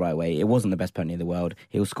gets the right way. It wasn't the best penalty in the world.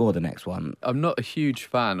 He'll score the next one. I'm not a huge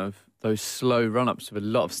fan of those slow run-ups with a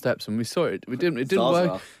lot of steps, and we saw it. It didn't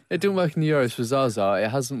work. It didn't work in the Euros for Zaza. It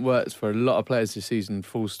hasn't worked for a lot of players this season.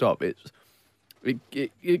 Full stop.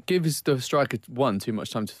 It gives the striker, 1, too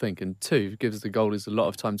much time to think, and 2, gives the goalies a lot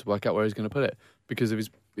of time to work out where he's going to put it because of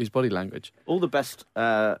his body language. All the best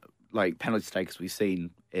penalty takers we've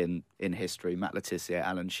seen in history, Matt Letizia,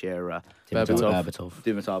 Alan Shearer,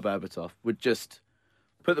 Dimitar Berbatov, would just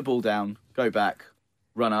put the ball down, go back,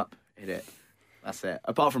 run up, hit it. That's it.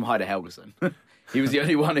 Apart from Heider Helgeson. He was the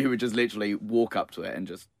only one who would just literally walk up to it and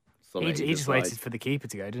just... He just waited for the keeper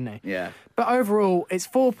to go, didn't he? Yeah. But overall, it's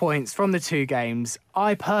 4 points from the 2 games.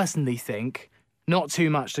 I personally think not too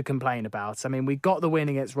much to complain about. I mean, we got the win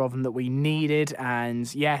against Rotherham that we needed,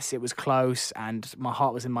 and yes, it was close, and my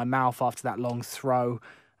heart was in my mouth after that long throw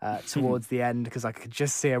towards the end, because I could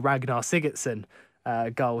just see a Ragnar Sigurdsson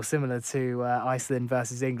goal similar to Iceland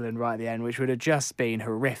versus England right at the end, which would have just been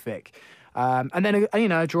horrific. And then,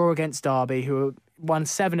 a draw against Derby, who won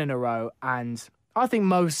 7 in a row, and I think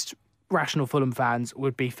most rational Fulham fans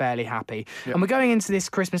would be fairly happy. Yep. And we're going into this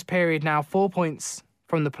Christmas period now, 4 points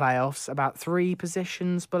from the playoffs, about 3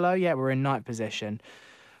 positions below. Yeah, we're in 9th position.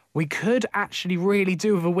 We could actually really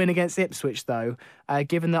do with a win against Ipswich, though,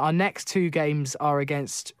 given that our next 2 games are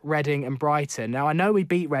against Reading and Brighton. Now, I know we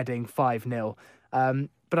beat Reading 5-0,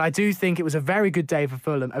 but I do think it was a very good day for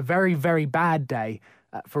Fulham, a very, very bad day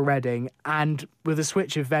for Reading, and with a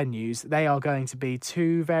switch of venues, they are going to be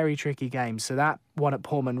 2 very tricky games. So that one at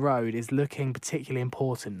Portman Road is looking particularly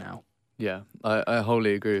important now. Yeah, I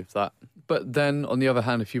wholly agree with that. But then, on the other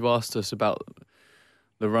hand, if you asked us about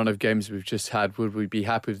the run of games we've just had, would we be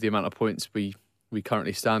happy with the amount of points we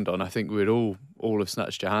currently stand on? I think we'd all have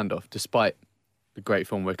snatched your hand off, despite the great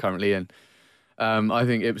form we're currently in. I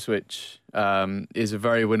think Ipswich is a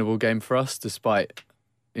very winnable game for us, despite...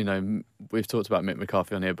 we've talked about Mick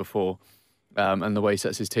McCarthy on here before, and the way he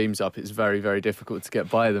sets his teams up, it's very, very difficult to get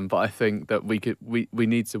by them. But I think that we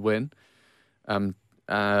need to win, and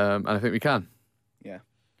I think we can. Yeah,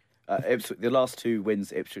 the last 2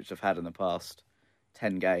 wins Ipswich have had in the past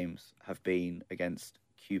 10 games have been against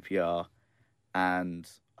QPR, and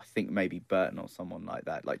I think maybe Burton or someone like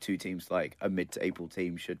that. Like 2 teams, like a mid to April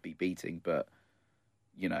team should be beating, but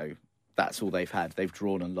that's all they've had. They've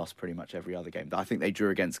drawn and lost pretty much every other game. I think they drew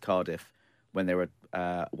against Cardiff when they were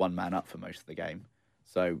 1 man up for most of the game.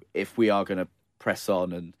 So if we are going to press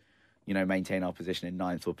on and, maintain our position in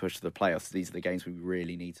 9th or push to the playoffs, these are the games we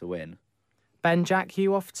really need to win. Ben, Jack,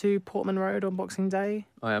 you off to Portman Road on Boxing Day?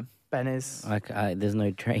 I am. Ben is... there's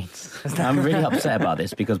no trains. I'm really upset about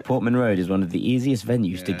this because Portman Road is one of the easiest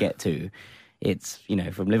venues to get to. It's,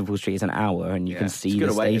 from Liverpool Street, it's an hour, and you can see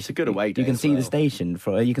the station. It's a good away day. You can see the station.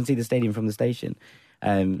 You can see the stadium from the station.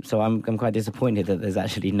 So I'm quite disappointed that there's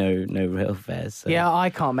actually no rail fares. So. Yeah, I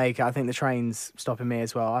can't make it. I think the train's stopping me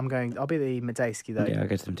as well. I'll be the Medeski though. Yeah, I'll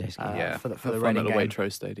go to the Medeski. for the Have fun Reading at the game.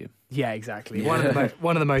 Waitrose Stadium. Yeah, exactly. Yeah.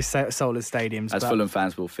 One of the most soulless stadiums. As but- Fulham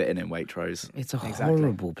fans will fit in Waitrose. It's a Exactly.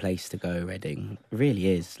 horrible place to go, Reading. It really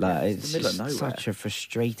is. Like it's the middle of just nowhere. such a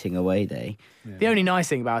frustrating away day. The only nice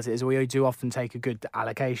thing about it is we do often take a good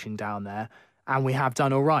allocation down there, and we have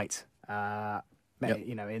done all right.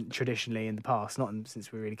 You know, traditionally in the past, not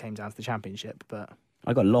since we really came down to the Championship, but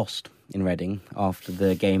I got lost in Reading after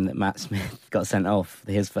the game that Matt Smith got sent off,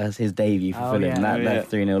 his debut for Oh, Fulham, yeah. that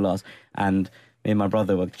 3-0 loss. And me and my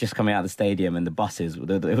brother were just coming out of the stadium, and the buses,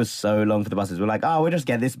 it was so long for the buses. We're like, we'll just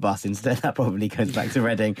get this bus instead. That probably goes back to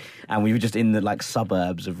Reading. And we were just in the like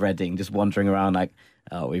suburbs of Reading, just wandering around like,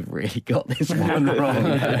 we've really got this one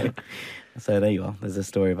wrong. So there you are. There's a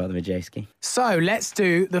story about the Majeski. So let's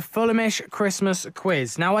do the Fulhamish Christmas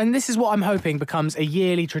quiz. Now, and this is what I'm hoping becomes a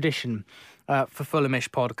yearly tradition for Fulhamish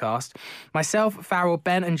podcast. Myself, Farrell,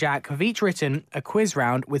 Ben and Jack have each written a quiz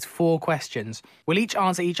round with 4 questions. We'll each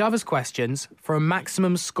answer each other's questions for a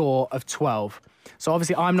maximum score of 12. So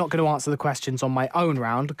obviously I'm not going to answer the questions on my own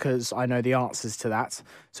round because I know the answers to that.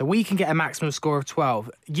 So we can get a maximum score of 12.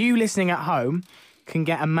 You listening at home can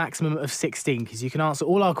get a maximum of 16 because you can answer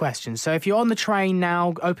all our questions. So if you're on the train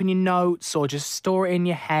now, open your notes or just store it in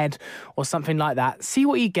your head or something like that. See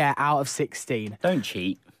what you get out of 16. Don't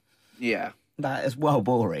cheat. Yeah. That is well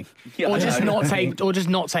boring. Yeah, Or I just know.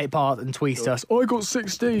 not take part and tweet us. I got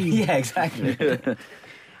 16. Yeah, exactly.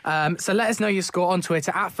 So let us know your score on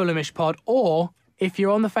Twitter at FulhamishPod, or if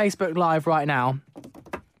you're on the Facebook Live right now,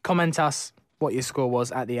 comment us what your score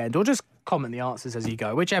was at the end, or just comment the answers as you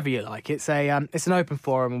go, whichever you like. It's an open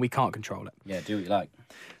forum and we can't control it. Yeah, do what you like.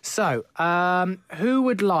 So, who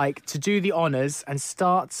would like to do the honours and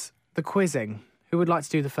start the quizzing? Who would like to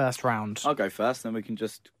do the first round? I'll go first, then we can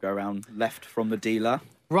just go around left from the dealer.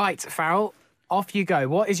 Right, Farrell, off you go.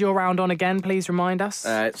 What is your round on again? Please remind us.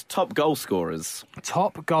 It's top goal scorers.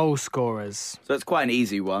 Top goal scorers. So it's quite an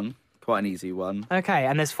easy one. Okay,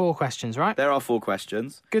 and there's 4 questions, right? There are 4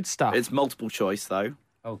 questions. Good stuff. It's multiple choice, though.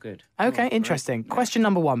 Oh, good. Okay, interesting. Question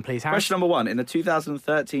number 1, please, Harris. Question number 1. In the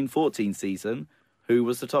 2013-14 season, who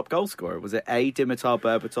was the top goal scorer? Was it A, Dimitar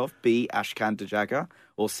Berbatov, B, Ashkan Dejagger,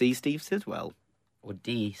 or C, Steve Sidwell? Or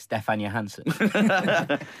D, Stefan Johansson.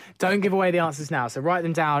 Don't give away the answers now, so write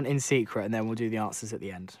them down in secret and then we'll do the answers at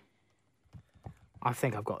the end. I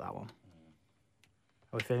think I've got that one.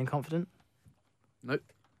 Are we feeling confident? Nope.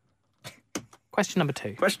 Question number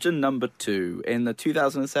 2. Question number 2. In the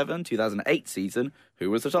 2007-2008 season,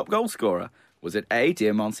 who was the top goal scorer? Was it A,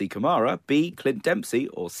 Diamansi Kamara, B, Clint Dempsey,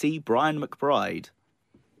 or C, Brian McBride?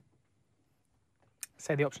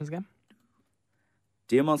 Say the options again.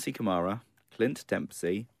 Diamansi Kamara, Clint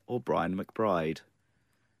Dempsey, or Brian McBride?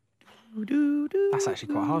 That's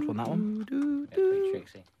actually quite a hard one, that one. Pretty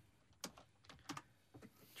tricksy.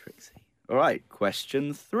 Trixie. All right,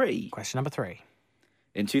 question 3. Question number 3.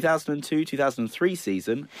 In 2002-2003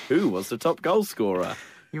 season, who was the top goal scorer?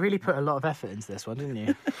 You really put a lot of effort into this one, didn't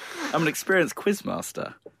you? I'm an experienced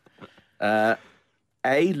quizmaster. A,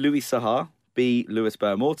 Louis Sahar, B, Louis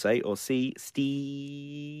Bermorte, or C,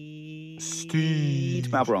 Steve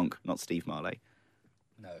Malbronk, not Steve Marley.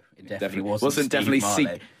 No, it definitely wasn't. Steve definitely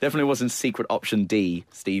Marley. definitely wasn't secret option D,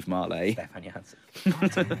 Steve Marley. Stefan Johansson.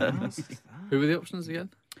 Who were the options again?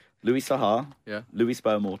 Louis Sahar, Yeah. Louis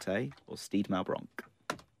Bermorte, or Steve Malbronk.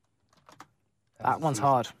 That one's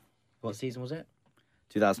hard. What season was it?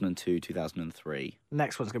 2002-2003.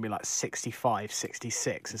 Next one's going to be like 65,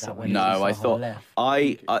 66 or something. when- No, I Sahar thought left.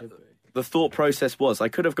 I the thought process was I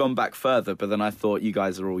could have gone back further, but then I thought you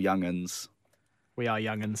guys are all young'uns. We are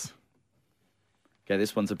young'uns. Okay,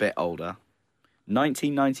 this one's a bit older.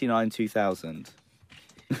 1999-2000.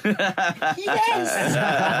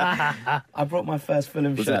 Yes! I brought my first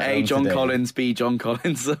Fulham Was shirt it A, along John today, Collins, B, John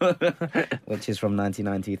Collins? which is from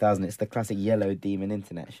 1999-2000. It's the classic yellow demon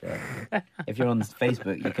internet shirt. If you're on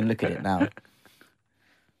Facebook, you can look at it now.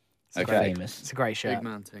 It's quite Okay. famous. It's a great shirt. Big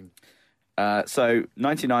man thing. So,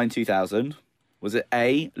 99-2000. Was it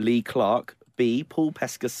A, Lee Clark, B, Paul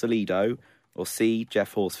Pescas-Salido, or C,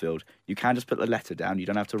 Jeff Horsfield? You can just put the letter down. You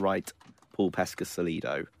don't have to write Paul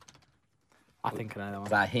Pescas-Salido. I think I know Is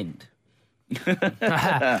that that a hint?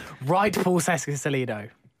 one. Right, Paul Salido.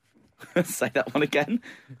 Say that one again.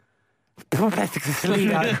 Paul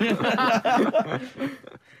Salido.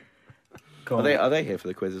 Are they here for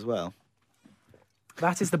the quiz as well?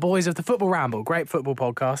 That is the Boys of the Football Ramble. Great football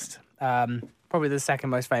podcast. Probably the second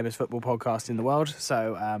most famous football podcast in the world.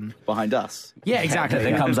 So, Behind us. yeah, exactly.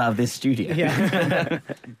 That comes out of this studio. Yeah.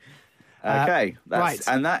 Okay, right.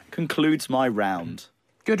 And that concludes my round.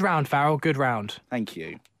 Good round, Farrell. Good round. Thank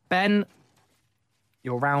you. Ben,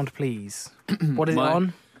 your round, please. What is it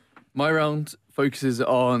on? My round focuses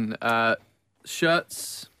on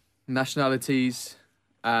shirts, nationalities,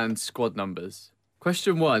 and squad numbers.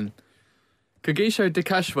 Question 1. Kagiso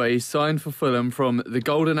Dekashwe signed for Fulham from the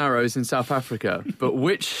Golden Arrows in South Africa, but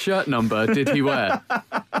which shirt number did he wear?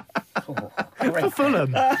 For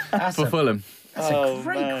Fulham. For Fulham. That's a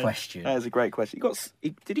great question. That is a great question.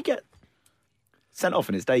 Did he get sent off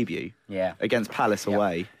in his debut? Yeah. Against Palace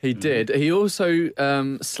away. He did. He also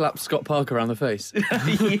slapped Scott Parker around the face.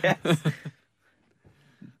 Yes.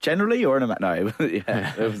 Generally, or in a match? No,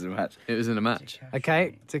 it was a match. It was in a match.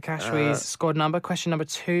 Okay, Dekashwe's squad number. Question number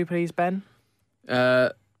 2, please, Ben.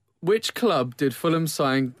 Which club did Fulham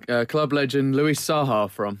sign club legend Louis Saha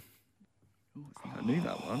from? I knew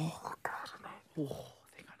that one.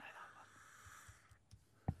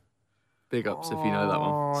 Big ups if you know that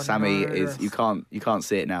one. Sammy is you can't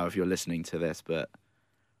see it now if you're listening to this, but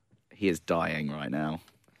he is dying right now.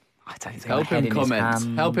 I don't think Help him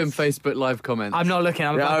comment. Help him Facebook Live comment. I'm not looking.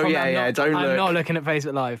 Don't I'm look. not looking at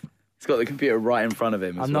Facebook Live. He's got the computer right in front of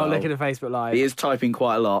him. I'm not looking at Facebook Live. He is typing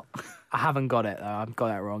quite a lot. I haven't got it though. I've got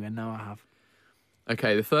that wrong, and now I have.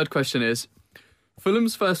 Okay, the third question is: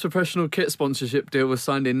 Fulham's first professional kit sponsorship deal was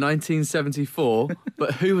signed in 1974,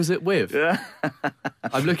 but who was it with?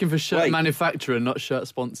 I'm looking for shirt manufacturer, not shirt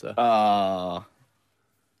sponsor.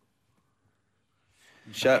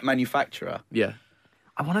 Shirt manufacturer. Yeah.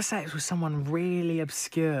 I want to say it was someone really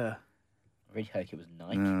obscure. I really hope it was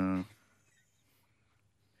Nike. Uh,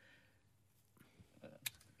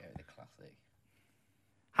 Go with the classic.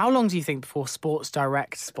 How long do you think before Sports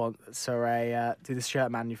Direct sponsor do the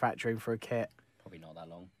shirt manufacturing for a kit? Probably not that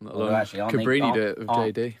long. Not Although long. actually, Cabrini did it with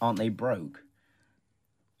JD. Aren't they broke?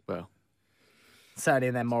 Well, Certainly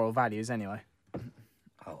in their moral values, anyway.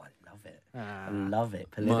 Oh, I love it. I love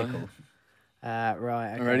it. Political.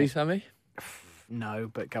 Right. Okay. ready, Sammy?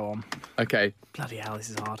 No, but go on. Okay. Bloody hell, this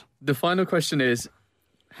is hard. The final question is: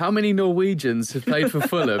 how many Norwegians have played for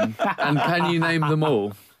Fulham, and can you name them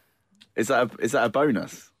all? is that a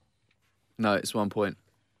bonus? No, it's 1 point.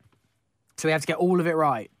 So we have to get all of it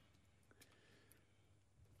right.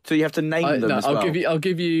 So you have to name them as well. I'll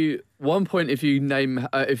give you 1 point if you name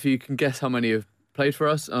if you can guess how many have played for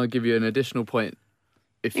us, and I'll give you an additional point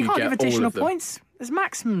if you can't get give additional all of them. points. There's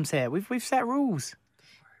maximums here. We've set rules.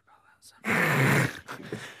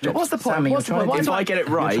 What's the point? Sammy, What's the you're point? trying If I get it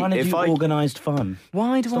right, You're trying to if do I organised fun.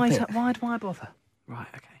 Why do Stop I it. why do I bother? Right,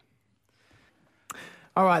 okay.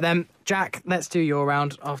 All right then, Jack, let's do your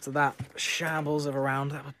round after that shambles of a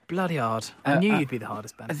round. That was bloody hard. I knew you'd be the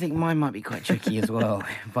hardest, Ben. I think mine might be quite tricky as well,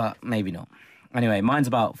 but maybe not. Anyway, mine's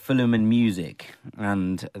about Fulham and music,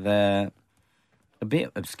 and they're a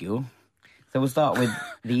bit obscure. So we'll start with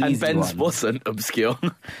the easy and Ben's one. wasn't obscure.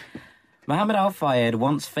 Mohamed Al Fayed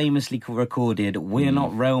once famously recorded "We're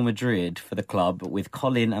not Real Madrid" for the club with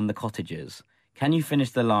Colin and the Cottagers. Can you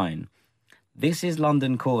finish the line? This is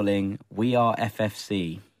London calling. We are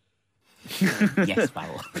FFC. Yes,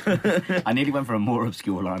 Farrell. I nearly went for a more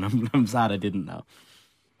obscure line. I'm sad I didn't now.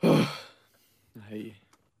 I hate you.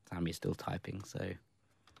 Sammy's still typing, so...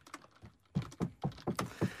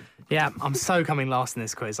 Yeah, I'm so coming last in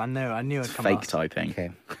this quiz. I knew I'd come Fake last. typing.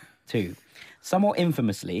 Okay. 2. Somewhat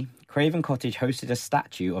infamously, Craven Cottage hosted a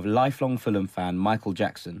statue of lifelong Fulham fan Michael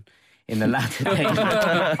Jackson in the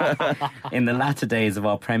latter days of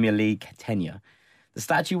our Premier League tenure. The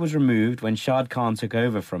statue was removed when Shad Khan took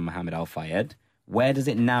over from Mohamed Al Fayed. Where does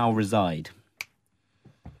it now reside?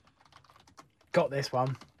 Got this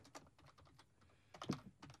one.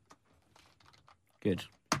 Good.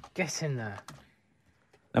 Get in there.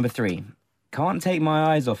 Number 3. Can't Take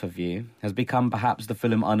My Eyes Off of You has become perhaps the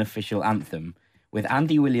Fulham unofficial anthem, with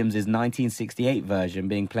Andy Williams' 1968 version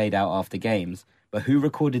being played out after games. But who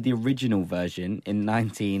recorded the original version in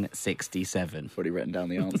 1967? I've already written down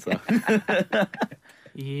the answer.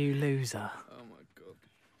 You loser. Oh my god.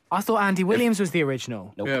 I thought Andy Williams was the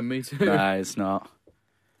original. Nope. Yeah, me too. No, it's not.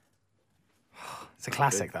 It's a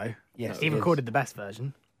classic, though. Yes, He it is. recorded the best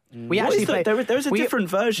version. We What actually is that? play. There's a different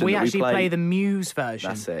version. We that actually play. play the Muse version.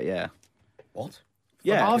 That's it. Yeah. What?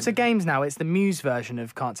 Yeah. After games now, it's the Muse version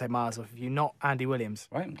of "Can't Take My Eyes Off of You," not Andy Williams.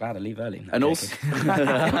 Right, I'm glad I leave early. And also,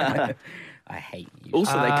 I hate you.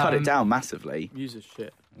 also they cut it down massively. Music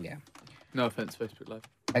shit. Yeah. No offense, Facebook Live.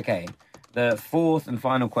 Okay, the fourth and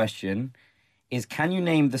final question is: can you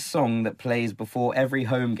name the song that plays before every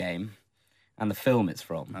home game and the film it's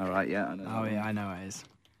from? All right. Yeah. I know. Oh yeah, I know it is.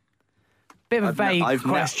 Bit of a vague I've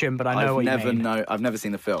question, but I know I've what never you mean. I've never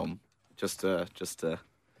seen the film. Just to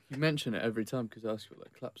You mention it every time because I ask you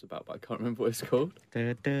what that clap's about, but I can't remember what it's called.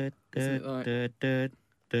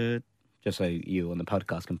 Just so you on the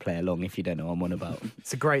podcast can play along if you don't know what I'm on about.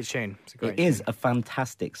 It's a great tune. It is a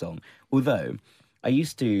fantastic song. Although, I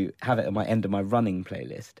used to have it at my end of my running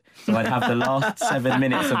playlist. So I'd have the last 7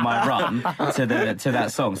 minutes of my run to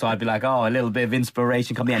that song. So I'd be like, oh, a little bit of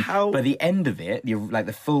inspiration come the end. But the end of it,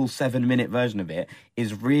 the full 7-minute version of it,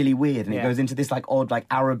 is really weird. And it goes into this like odd, like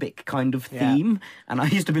Arabic kind of theme. And I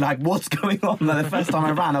used to be like, what's going on? Like, the first time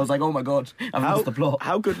I ran, I was like, oh my God, I've lost the plot.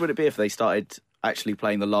 How good would it be if they started actually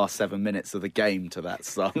playing the last 7 minutes of the game to that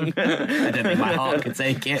song? I don't think my heart could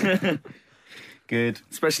take it. Good.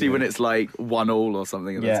 Especially when it's like 1-1 or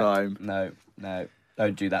something at the time. No.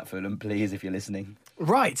 Don't do that, Fulham, please, if you're listening.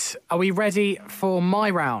 Right. Are we ready for my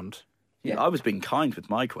round? Yeah, I was being kind with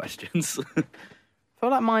my questions. I feel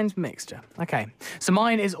like mine's mixture. Okay. So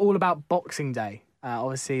mine is all about Boxing Day.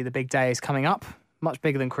 Obviously, the big day is coming up. Much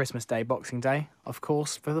bigger than Christmas Day, Boxing Day, of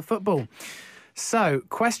course, for the football. So,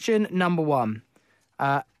 question number 1.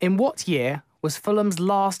 In what year was Fulham's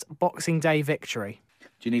last Boxing Day victory?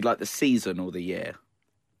 Do you need like the season or the year?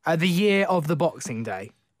 The year of the Boxing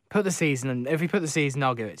Day. Put the season, and if you put the season,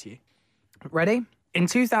 I'll give it to you. Ready? In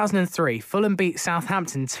 2003, Fulham beat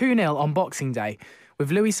Southampton 2-0 on Boxing Day,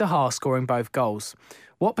 with Louis Sahar scoring both goals.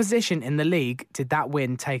 What position in the league did that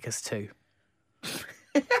win take us to?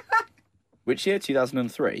 Which year?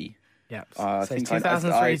 2003? Yep. I so think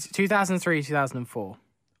 2003, 2004.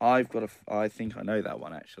 I think I know that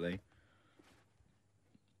one, actually.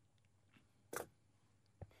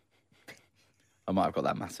 I might have got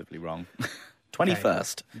that massively wrong.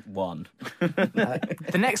 21st. One.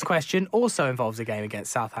 The next question also involves a game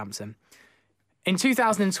against Southampton. In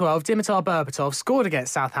 2012, Dimitar Berbatov scored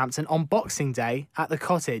against Southampton on Boxing Day at the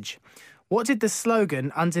Cottage. What did the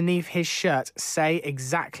slogan underneath his shirt say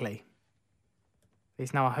exactly? At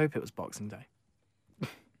least now I hope it was Boxing Day. I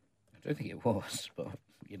don't think it was, but,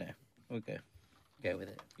 we'll go with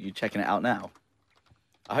it. You checking it out now?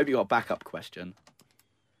 I hope you got a backup question.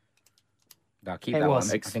 No, keep that one.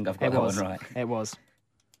 I think I've got that one right. It was.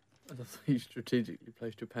 I thought you strategically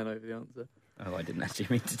placed your pen over the answer. Oh, I didn't actually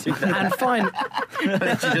mean to do that. And fine.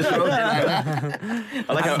 Just rolled it like that.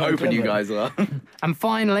 I like how open you guys are. And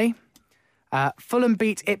finally, Fulham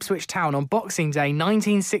beat Ipswich Town on Boxing Day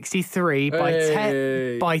 1963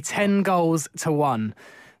 by 10 goals to 1.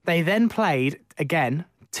 They then played again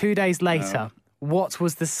 2 days later. What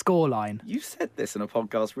was the scoreline? You said this in a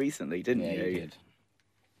podcast recently, didn't you? Yeah, you did.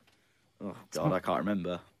 Oh, God, I can't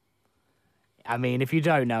remember. I mean, if you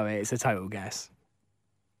don't know it, it's a total guess.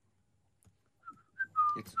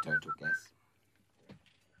 It's a total guess.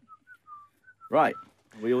 Right.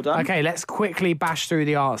 Are we all done? Okay, let's quickly bash through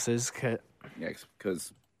the answers. Yeah,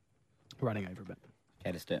 because... Running over a bit.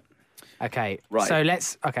 Okay, let's do it. Okay, Right. So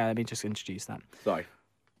let me just introduce that. Sorry.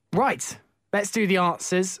 Right, let's do the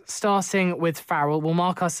answers. Starting with Farrell, we'll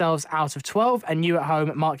mark ourselves out of 12, and you at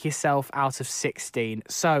home mark yourself out of 16.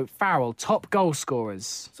 So, Farrell, top goal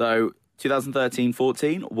scorers. So,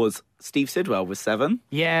 2013-14 was Steve Sidwell with 7.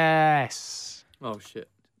 Yes. Oh, shit.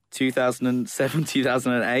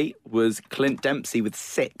 2007-2008 was Clint Dempsey with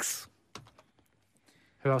 6.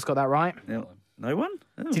 Who else got that right? No one?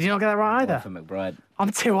 Oh. Did you not get that right either? For McBride.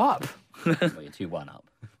 I'm 2 up. Well, you're 2-1 up.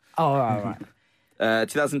 Oh, all right.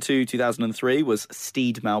 2002-2003 was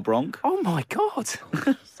Steed Malbronk. Oh, my God.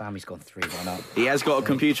 Sammy's gone 3-1 up. He has got a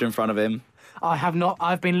computer in front of him. I have not.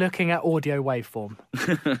 I've been looking at audio waveform.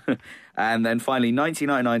 And then finally,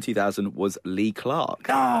 1999-2000 was Lee Clark.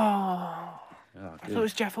 Oh, Oh, I thought it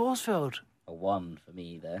was Jeff Horsfield. A 1 for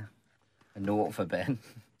me there. A 0 for Ben.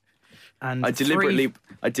 And I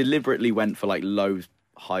deliberately went for like low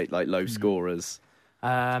scorers.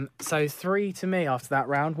 So 3 to me after that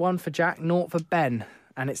round. 1 for Jack, 0 for Ben.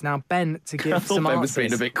 And it's now Ben to give I thought some Ben answers. was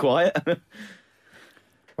being a bit quiet.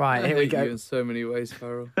 Right, here we hate you go. in so many ways,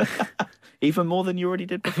 Farrell. Even more than you already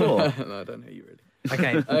did before. No, I don't hate you really.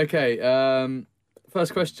 Okay. Okay,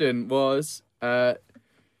 first question was, what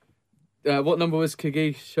number was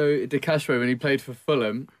Kagisho De Castro when he played for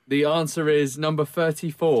Fulham? The answer is number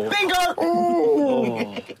 34. Bingo!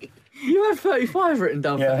 Oh. You had 35 written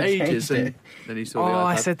down Yeah, for I ages, changed and then he saw the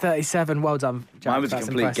I iPad. said 37. Well done, Jack. Mine was a That's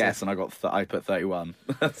complete impressive. guess, and I put 31.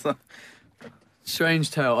 Strange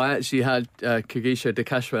tale, I actually had Kagisho De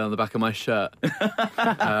Castro on the back of my shirt Look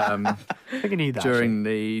at you, that. during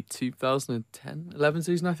the 2010-11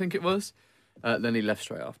 season, I think it was. Then he left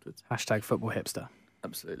straight afterwards. Hashtag football hipster.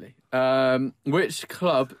 Absolutely. Which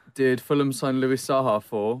club did Fulham sign Louis Saha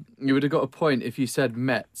for? You would have got a point if you said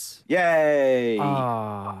Mets. Yay!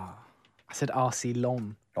 I said RC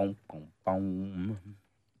Lon. Bom, bom, bom.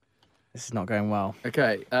 This is not going well.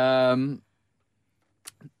 Okay.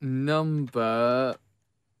 Number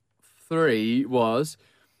 3 was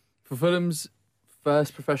for Fulham's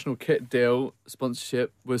first professional kit deal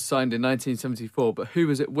sponsorship was signed in 1974, but who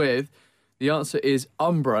was it with? The answer is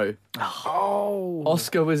Umbro. Oh.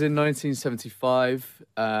 Oscar was in 1975,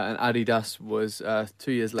 and Adidas was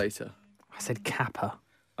 2 years later. I said Kappa.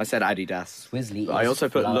 I said Adidas. Swizzly I is also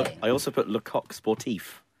put flying. I also put Le Coq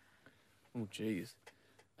Sportif. Oh, jeez.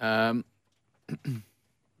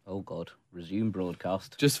 Oh, God. Resume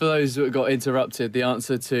broadcast. Just for those that got interrupted, the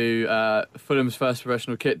answer to Fulham's first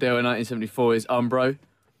professional kit deal in 1974 is Umbro.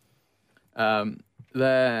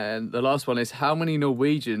 Then the last one is, how many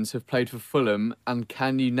Norwegians have played for Fulham, and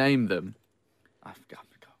can you name them? I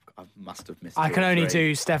must have missed. I two can or only three.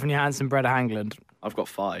 do Stefan Johansson, Breda Hangland. I've got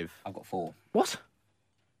 5. I've got 4. What?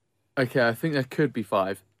 Okay, I think there could be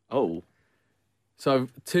 5. Oh, So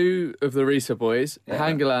 2 of the Risa boys, Yeah.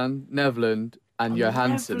 Hangeland, Nevland, and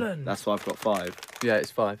Johansson. Nevland. that's why I've got 5. Yeah,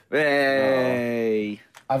 it's 5. Hey,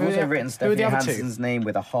 I've Who are also the- written who are Stefan the other two? Hansen's name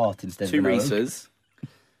with a heart instead 2 of an O. Reeses.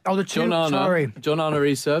 Oh, the two. John Arne Sorry.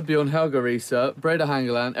 Risa, Bjorn Helge Risa, Breda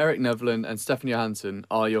Hangeland, Eric Nevland, and Stefan Johansson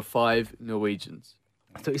are your 5 Norwegians.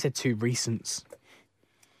 I thought you said 2 recents.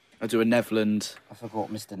 I do a Nevland. I forgot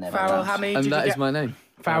Mr. Neville. Farrell, how many And did that you is get? my name.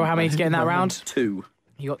 Farrell, how many did you get in that round? 2.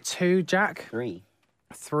 You got 2, Jack. 3.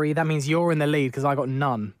 3. That means you're in the lead because I got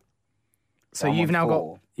none. So I'm you've on now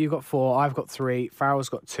 4. you've got 4. I've got 3. Farrell's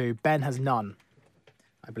got 2. Ben has none,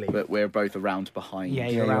 I believe. But we're both a round behind. Yeah,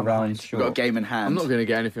 Yeah, you're around. behind. We've got a game in hand. I'm not going to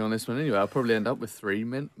get anything on this one anyway. I'll probably end up with 3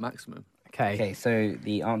 maximum. Okay. Okay, so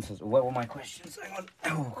the answers. What were my questions? Hang on.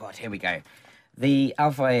 Oh, God, here we go. The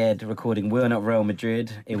Al Fayed recording We're Not Real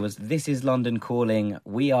Madrid. It was This Is London Calling,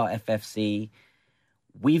 We Are FFC.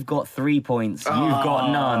 We've got 3 points. You've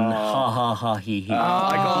got none. Ha ha ha he he.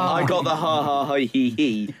 I got the ha ha ha he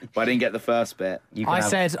he, but I didn't get the first bit. You can I have-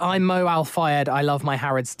 said, I'm Mo Al Fayed. I love my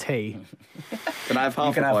Harrods tea. Can I have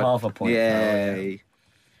half? can a have point? half a point, Yay!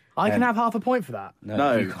 I can have half a point for that.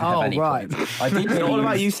 No. you can't have Oh, any right. points. I did It's nearly all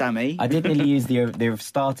about use- you, Sammy. I did nearly use the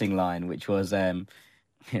starting line, which was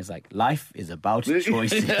it's like life is about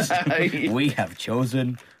choices. We have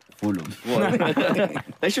chosen Fulham.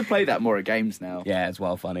 They should play that more at games now. Yeah, it's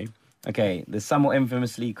well funny. Okay, the somewhat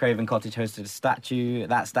infamously Craven Cottage hosted a statue.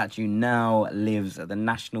 That statue now lives at the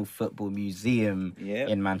National Football Museum Yep.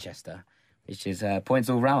 in Manchester, which is points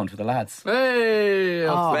all round for the lads. Hey!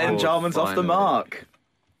 Oh. Ben Jarman's off the Finally. mark.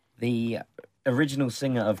 The original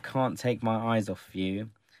singer of Can't Take My Eyes Off You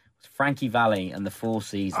was Frankie Valli and the Four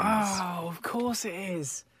Seasons. Oh, of course it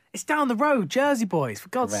is. It's down the road, Jersey boys, for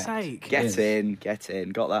God's Correct. sake. Get is. in.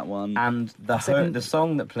 Got that one. And the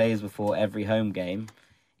song that plays before every home game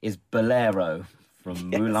is Bolero from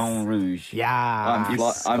Moulin Rouge. Yeah. I'm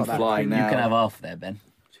Got that. flying You now. can have half there, Ben.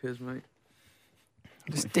 Cheers, mate.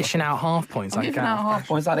 Just dishing out half points. I'm like giving that. out half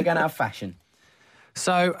points like they're going out of fashion.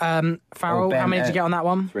 So, Farrell, Ben, how many did you get on that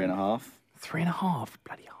one? 3.5. 3.5.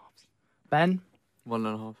 Bloody halves. Ben?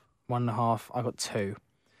 1.5. 1.5. I got 2.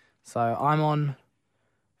 So I'm on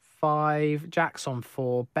 5. Jack's on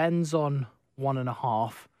 4. Ben's on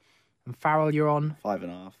 1.5. And Farrell, you're on.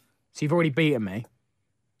 5.5. So you've already beaten me.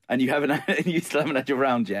 And you still haven't had your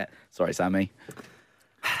round yet. Sorry, Sammy.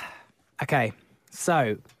 Okay.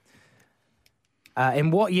 So,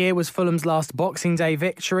 in what year was Fulham's last Boxing Day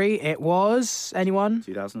victory? It was anyone?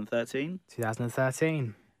 2013.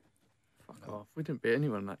 2013. Fuck off. We didn't beat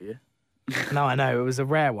anyone that year. No, I know it was a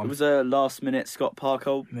rare It one. was a last-minute Scott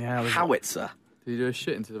Parker Yeah, it was- howitzer. Did you do a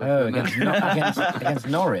shit into the back Oh, of the net? against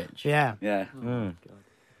Norwich. Yeah. Yeah.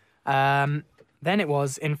 Then it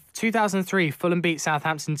was in 2003. Fulham beat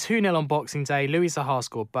Southampton 2-0 on Boxing Day. Louis Saha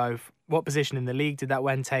scored both. What position in the league did that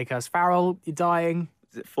win take us? Farrell, you're dying.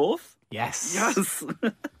 Is it 4th? Yes. Yes.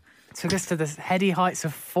 Took us to the heady heights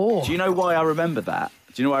of 4. Do you know why I remember that?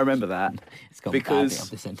 Do you know why I remember that? It's gone Because badly up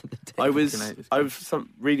this end of the day. I was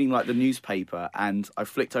reading like the newspaper and I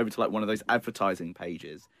flicked over to like one of those advertising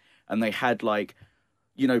pages and they had like,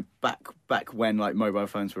 you know, back when like mobile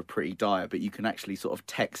phones were pretty dire, but you can actually sort of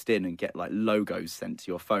text in and get like logos sent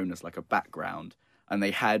to your phone as like a background. And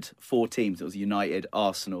they had 4 teams. It was United,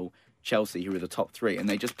 Arsenal, Chelsea, who were the top 3, and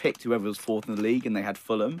they just picked whoever was 4th in the league, and they had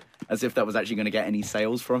Fulham, as if that was actually going to get any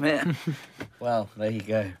sales from it. Well, there you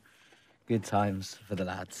go. Good times for the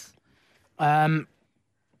lads. Dimitar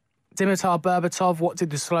Berbatov, what did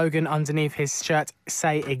the slogan underneath his shirt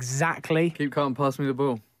say exactly? Keep calm, pass me the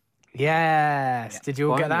ball. Yes. Did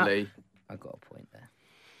you all get that? Finally. I got a point there.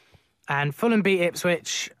 And Fulham beat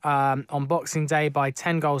Ipswich on Boxing Day by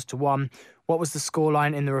 10 goals to 1. What was the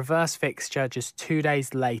scoreline in the reverse fixture just 2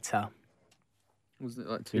 days later? Wasn't it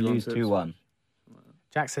like 2 We lose 2-1.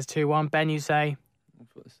 Jack says 2-1. Ben, you say? I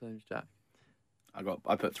thought the same as Jack. I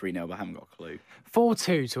put 3-0, but I haven't got a clue.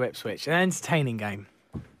 4-2 to Ipswich. An entertaining game,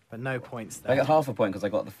 but no points I there. got half a point because I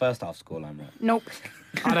got the first half scoreline right. Nope.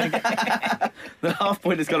 I don't get... The half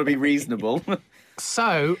point has got to be reasonable.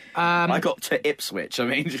 So, I got to Ipswich. I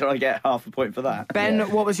mean, should I get half a point for that?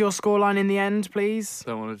 Ben, what was your scoreline in the end, please?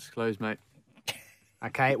 Don't want to disclose, mate.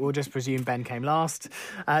 Okay, we'll just presume Ben came last.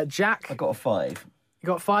 Jack, I got a 5. you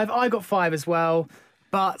got 5. I got 5 as well.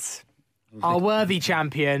 But our worthy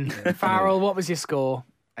champion, Farrell, what was your score?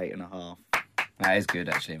 8.5. That is good,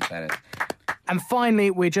 actually, in fairness. And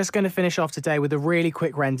finally, we're just going to finish off today with a really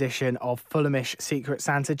quick rendition of Fulhamish Secret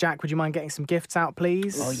Santa. Jack, would you mind getting some gifts out,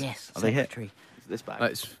 please? Oh, yes. Are they hit? Secretary. Is this bag?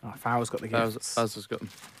 That's Oh, Farrell's got the gifts. Azza's got them.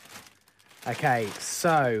 Okay,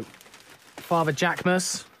 so Father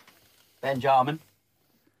Jackmus. Benjamin.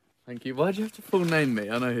 Thank you. Why'd you have to full name me?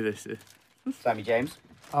 I know who this is. Sammy James.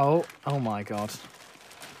 Oh my God.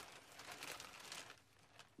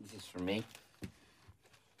 This is from me.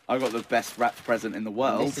 I got the best wrapped present in the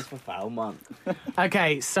world. This is for Foul Month.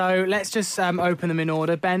 Okay, so let's just open them in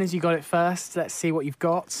order. Ben, as you got it first, let's see what you've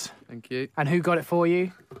got. Thank you. And who got it for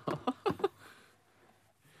you?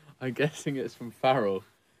 I'm guessing it's from Farrell.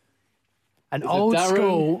 An It's a old Darren-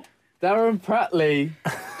 school. Darren Pratley.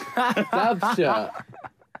 Dab shirt.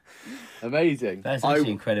 Amazing. That's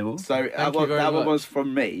actually incredible. So that you very one much. was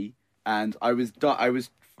from me, and I was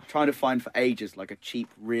trying to find for ages like a cheap,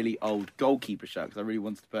 really old goalkeeper shirt because I really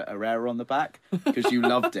wanted to put Herrera on the back because you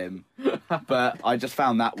loved him. But I just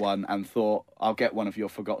found that one and thought I'll get one of your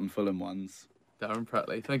forgotten Fulham ones. Darren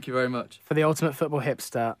Pratley. Thank you very much. For the ultimate football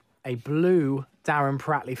hipster, a blue Darren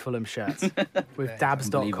Pratley Fulham shirt with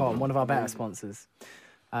dabs.com, Unbelievable. one of our better sponsors.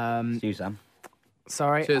 See you, Sam.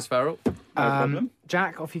 Sorry. Cheers, Farrell. No problem.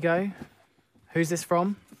 Jack, off you go. Who's this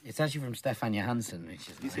from? It's actually from Stefan Johansson, which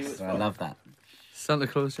is see nice. what's So I from? love that. Santa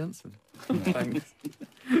Claus Jensen. Thanks.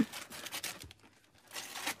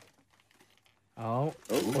 Oh,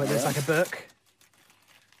 it looks like a book.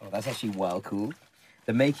 Oh, that's actually well cool.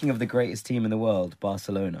 The making of the greatest team in the world,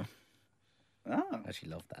 Barcelona. Oh. I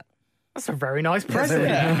actually love that. That's a very nice That's present.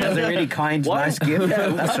 that's a really kind, nice gift.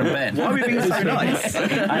 That's from Ben. Why are we being so nice?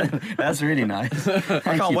 That's really nice.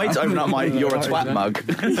 I can't wait to open up my "You're a twat" mug.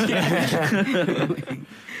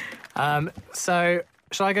 So,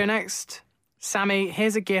 shall I go next? Sammy,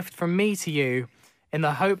 here's a gift from me to you in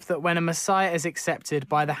the hope that when a Messiah is accepted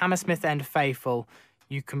by the Hammersmith End faithful,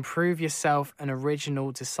 you can prove yourself an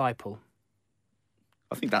original disciple.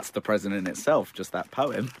 I think that's the present in itself, just that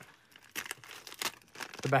poem.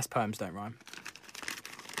 The best poems don't rhyme.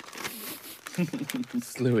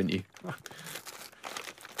 Slewing you.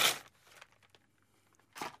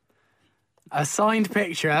 A signed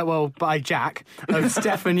picture, well, by Jack, of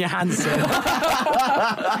Stefan Johansson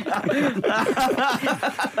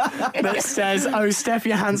that says, "Oh, Steph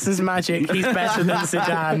Johansson's magic, he's better than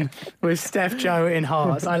Zidane," with Steph Joe in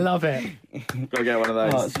hearts. I love it. Gotta get one of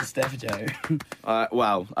those. Oh, it's for Steph Joe.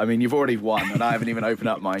 Well, I mean, you've already won, and I haven't even opened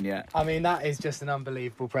up mine yet. I mean, that is just an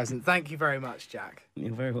unbelievable present. Thank you very much, Jack.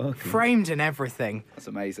 You're very welcome. Framed and everything. That's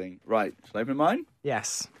amazing. Right, shall I open mine?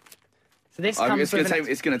 Yes. So this comes It's with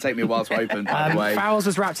going to take me a while to open, by the way. Farrell's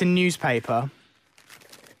was wrapped in newspaper.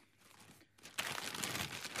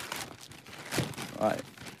 Right.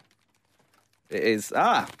 It is...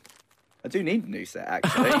 I do need a new set,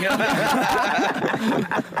 actually.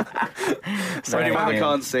 For anyone that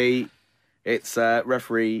can't see, it's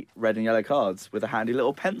referee red and yellow cards with a handy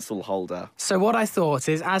little pencil holder. So what I thought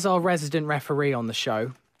is, as our resident referee on the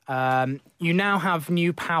show, you now have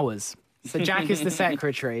new powers. So Jack is the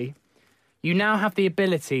secretary. You now have the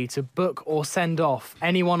ability to book or send off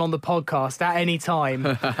anyone on the podcast at any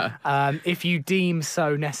time if you deem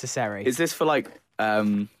so necessary. Is this for, like,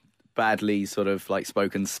 badly sort of, like,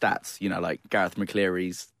 spoken stats? You know, like Gareth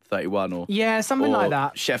McCleary's 31 or... Yeah, something like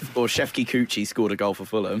that. Chef Kikuchi scored a goal for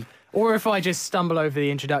Fulham. Or if I just stumble over the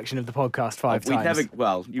introduction of the podcast five times.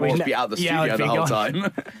 You would be out the studio I'd be the whole gone.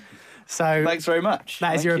 time. So Thanks very much.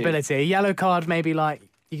 that is Thank your you. ability. A yellow card, maybe like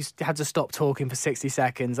you had to stop talking for 60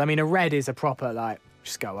 seconds. I mean, a red is a proper, like,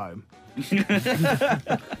 just go home.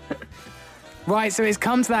 Right, so it's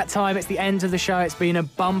come to that time. It's the end of the show. It's been a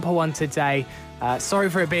bumper one today. Sorry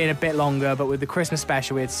for it being a bit longer, but with the Christmas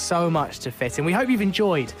special, we had so much to fit in. We hope you've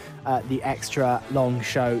enjoyed the extra long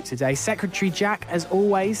show today. Secretary Jack, as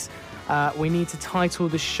always, we need to title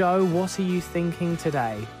the show. What are you thinking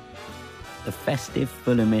today? The Festive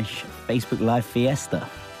Fulhamish Facebook Live Fiesta.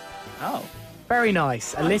 Oh. Very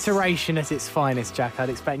nice. Alliteration at its finest, Jack. I'd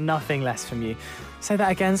expect nothing less from you. Say that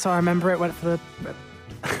again so I remember it. Went for the...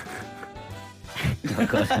 Oh,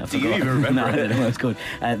 God, I Do you forgot. even remember No, I it? don't know what it's called.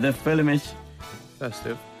 The Fulhamish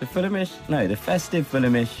Festive. The Festive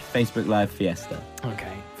Fulhamish Facebook Live Fiesta.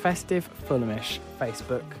 Okay. Festive Fulhamish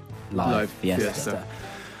Facebook Live Fiesta. Fiesta.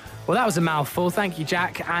 Well, that was a mouthful. Thank you,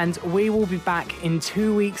 Jack. And we will be back in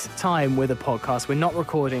 2 weeks' time with a podcast. We're not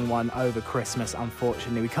recording one over Christmas,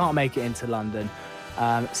 unfortunately. We can't make it into London.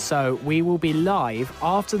 So we will be live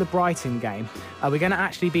after the Brighton game. We're going to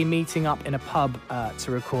actually be meeting up in a pub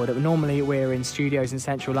to record it. Normally we're in studios in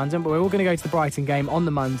central London, but we're all going to go to the Brighton game on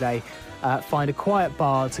the Monday, find a quiet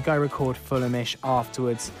bar to go record Fulhamish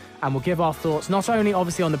afterwards. And we'll give our thoughts not only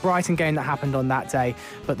obviously on the Brighton game that happened on that day,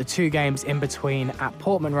 but the 2 games in between at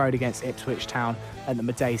Portman Road against Ipswich Town and the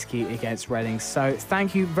Medeski against Reading. So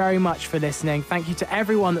thank you very much for listening. Thank you to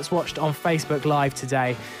everyone that's watched on Facebook Live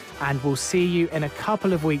today. And we'll see you in a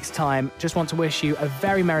couple of weeks' time. Just want to wish you a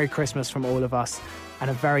very Merry Christmas from all of us and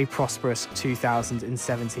a very prosperous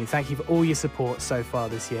 2017. Thank you for all your support so far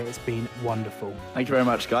this year. It's been wonderful. Thank you very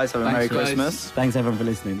much, guys. Have a Merry guys. Christmas. Thanks everyone for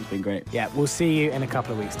listening. It's been great. Yeah, we'll see you in a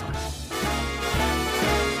couple of weeks' time.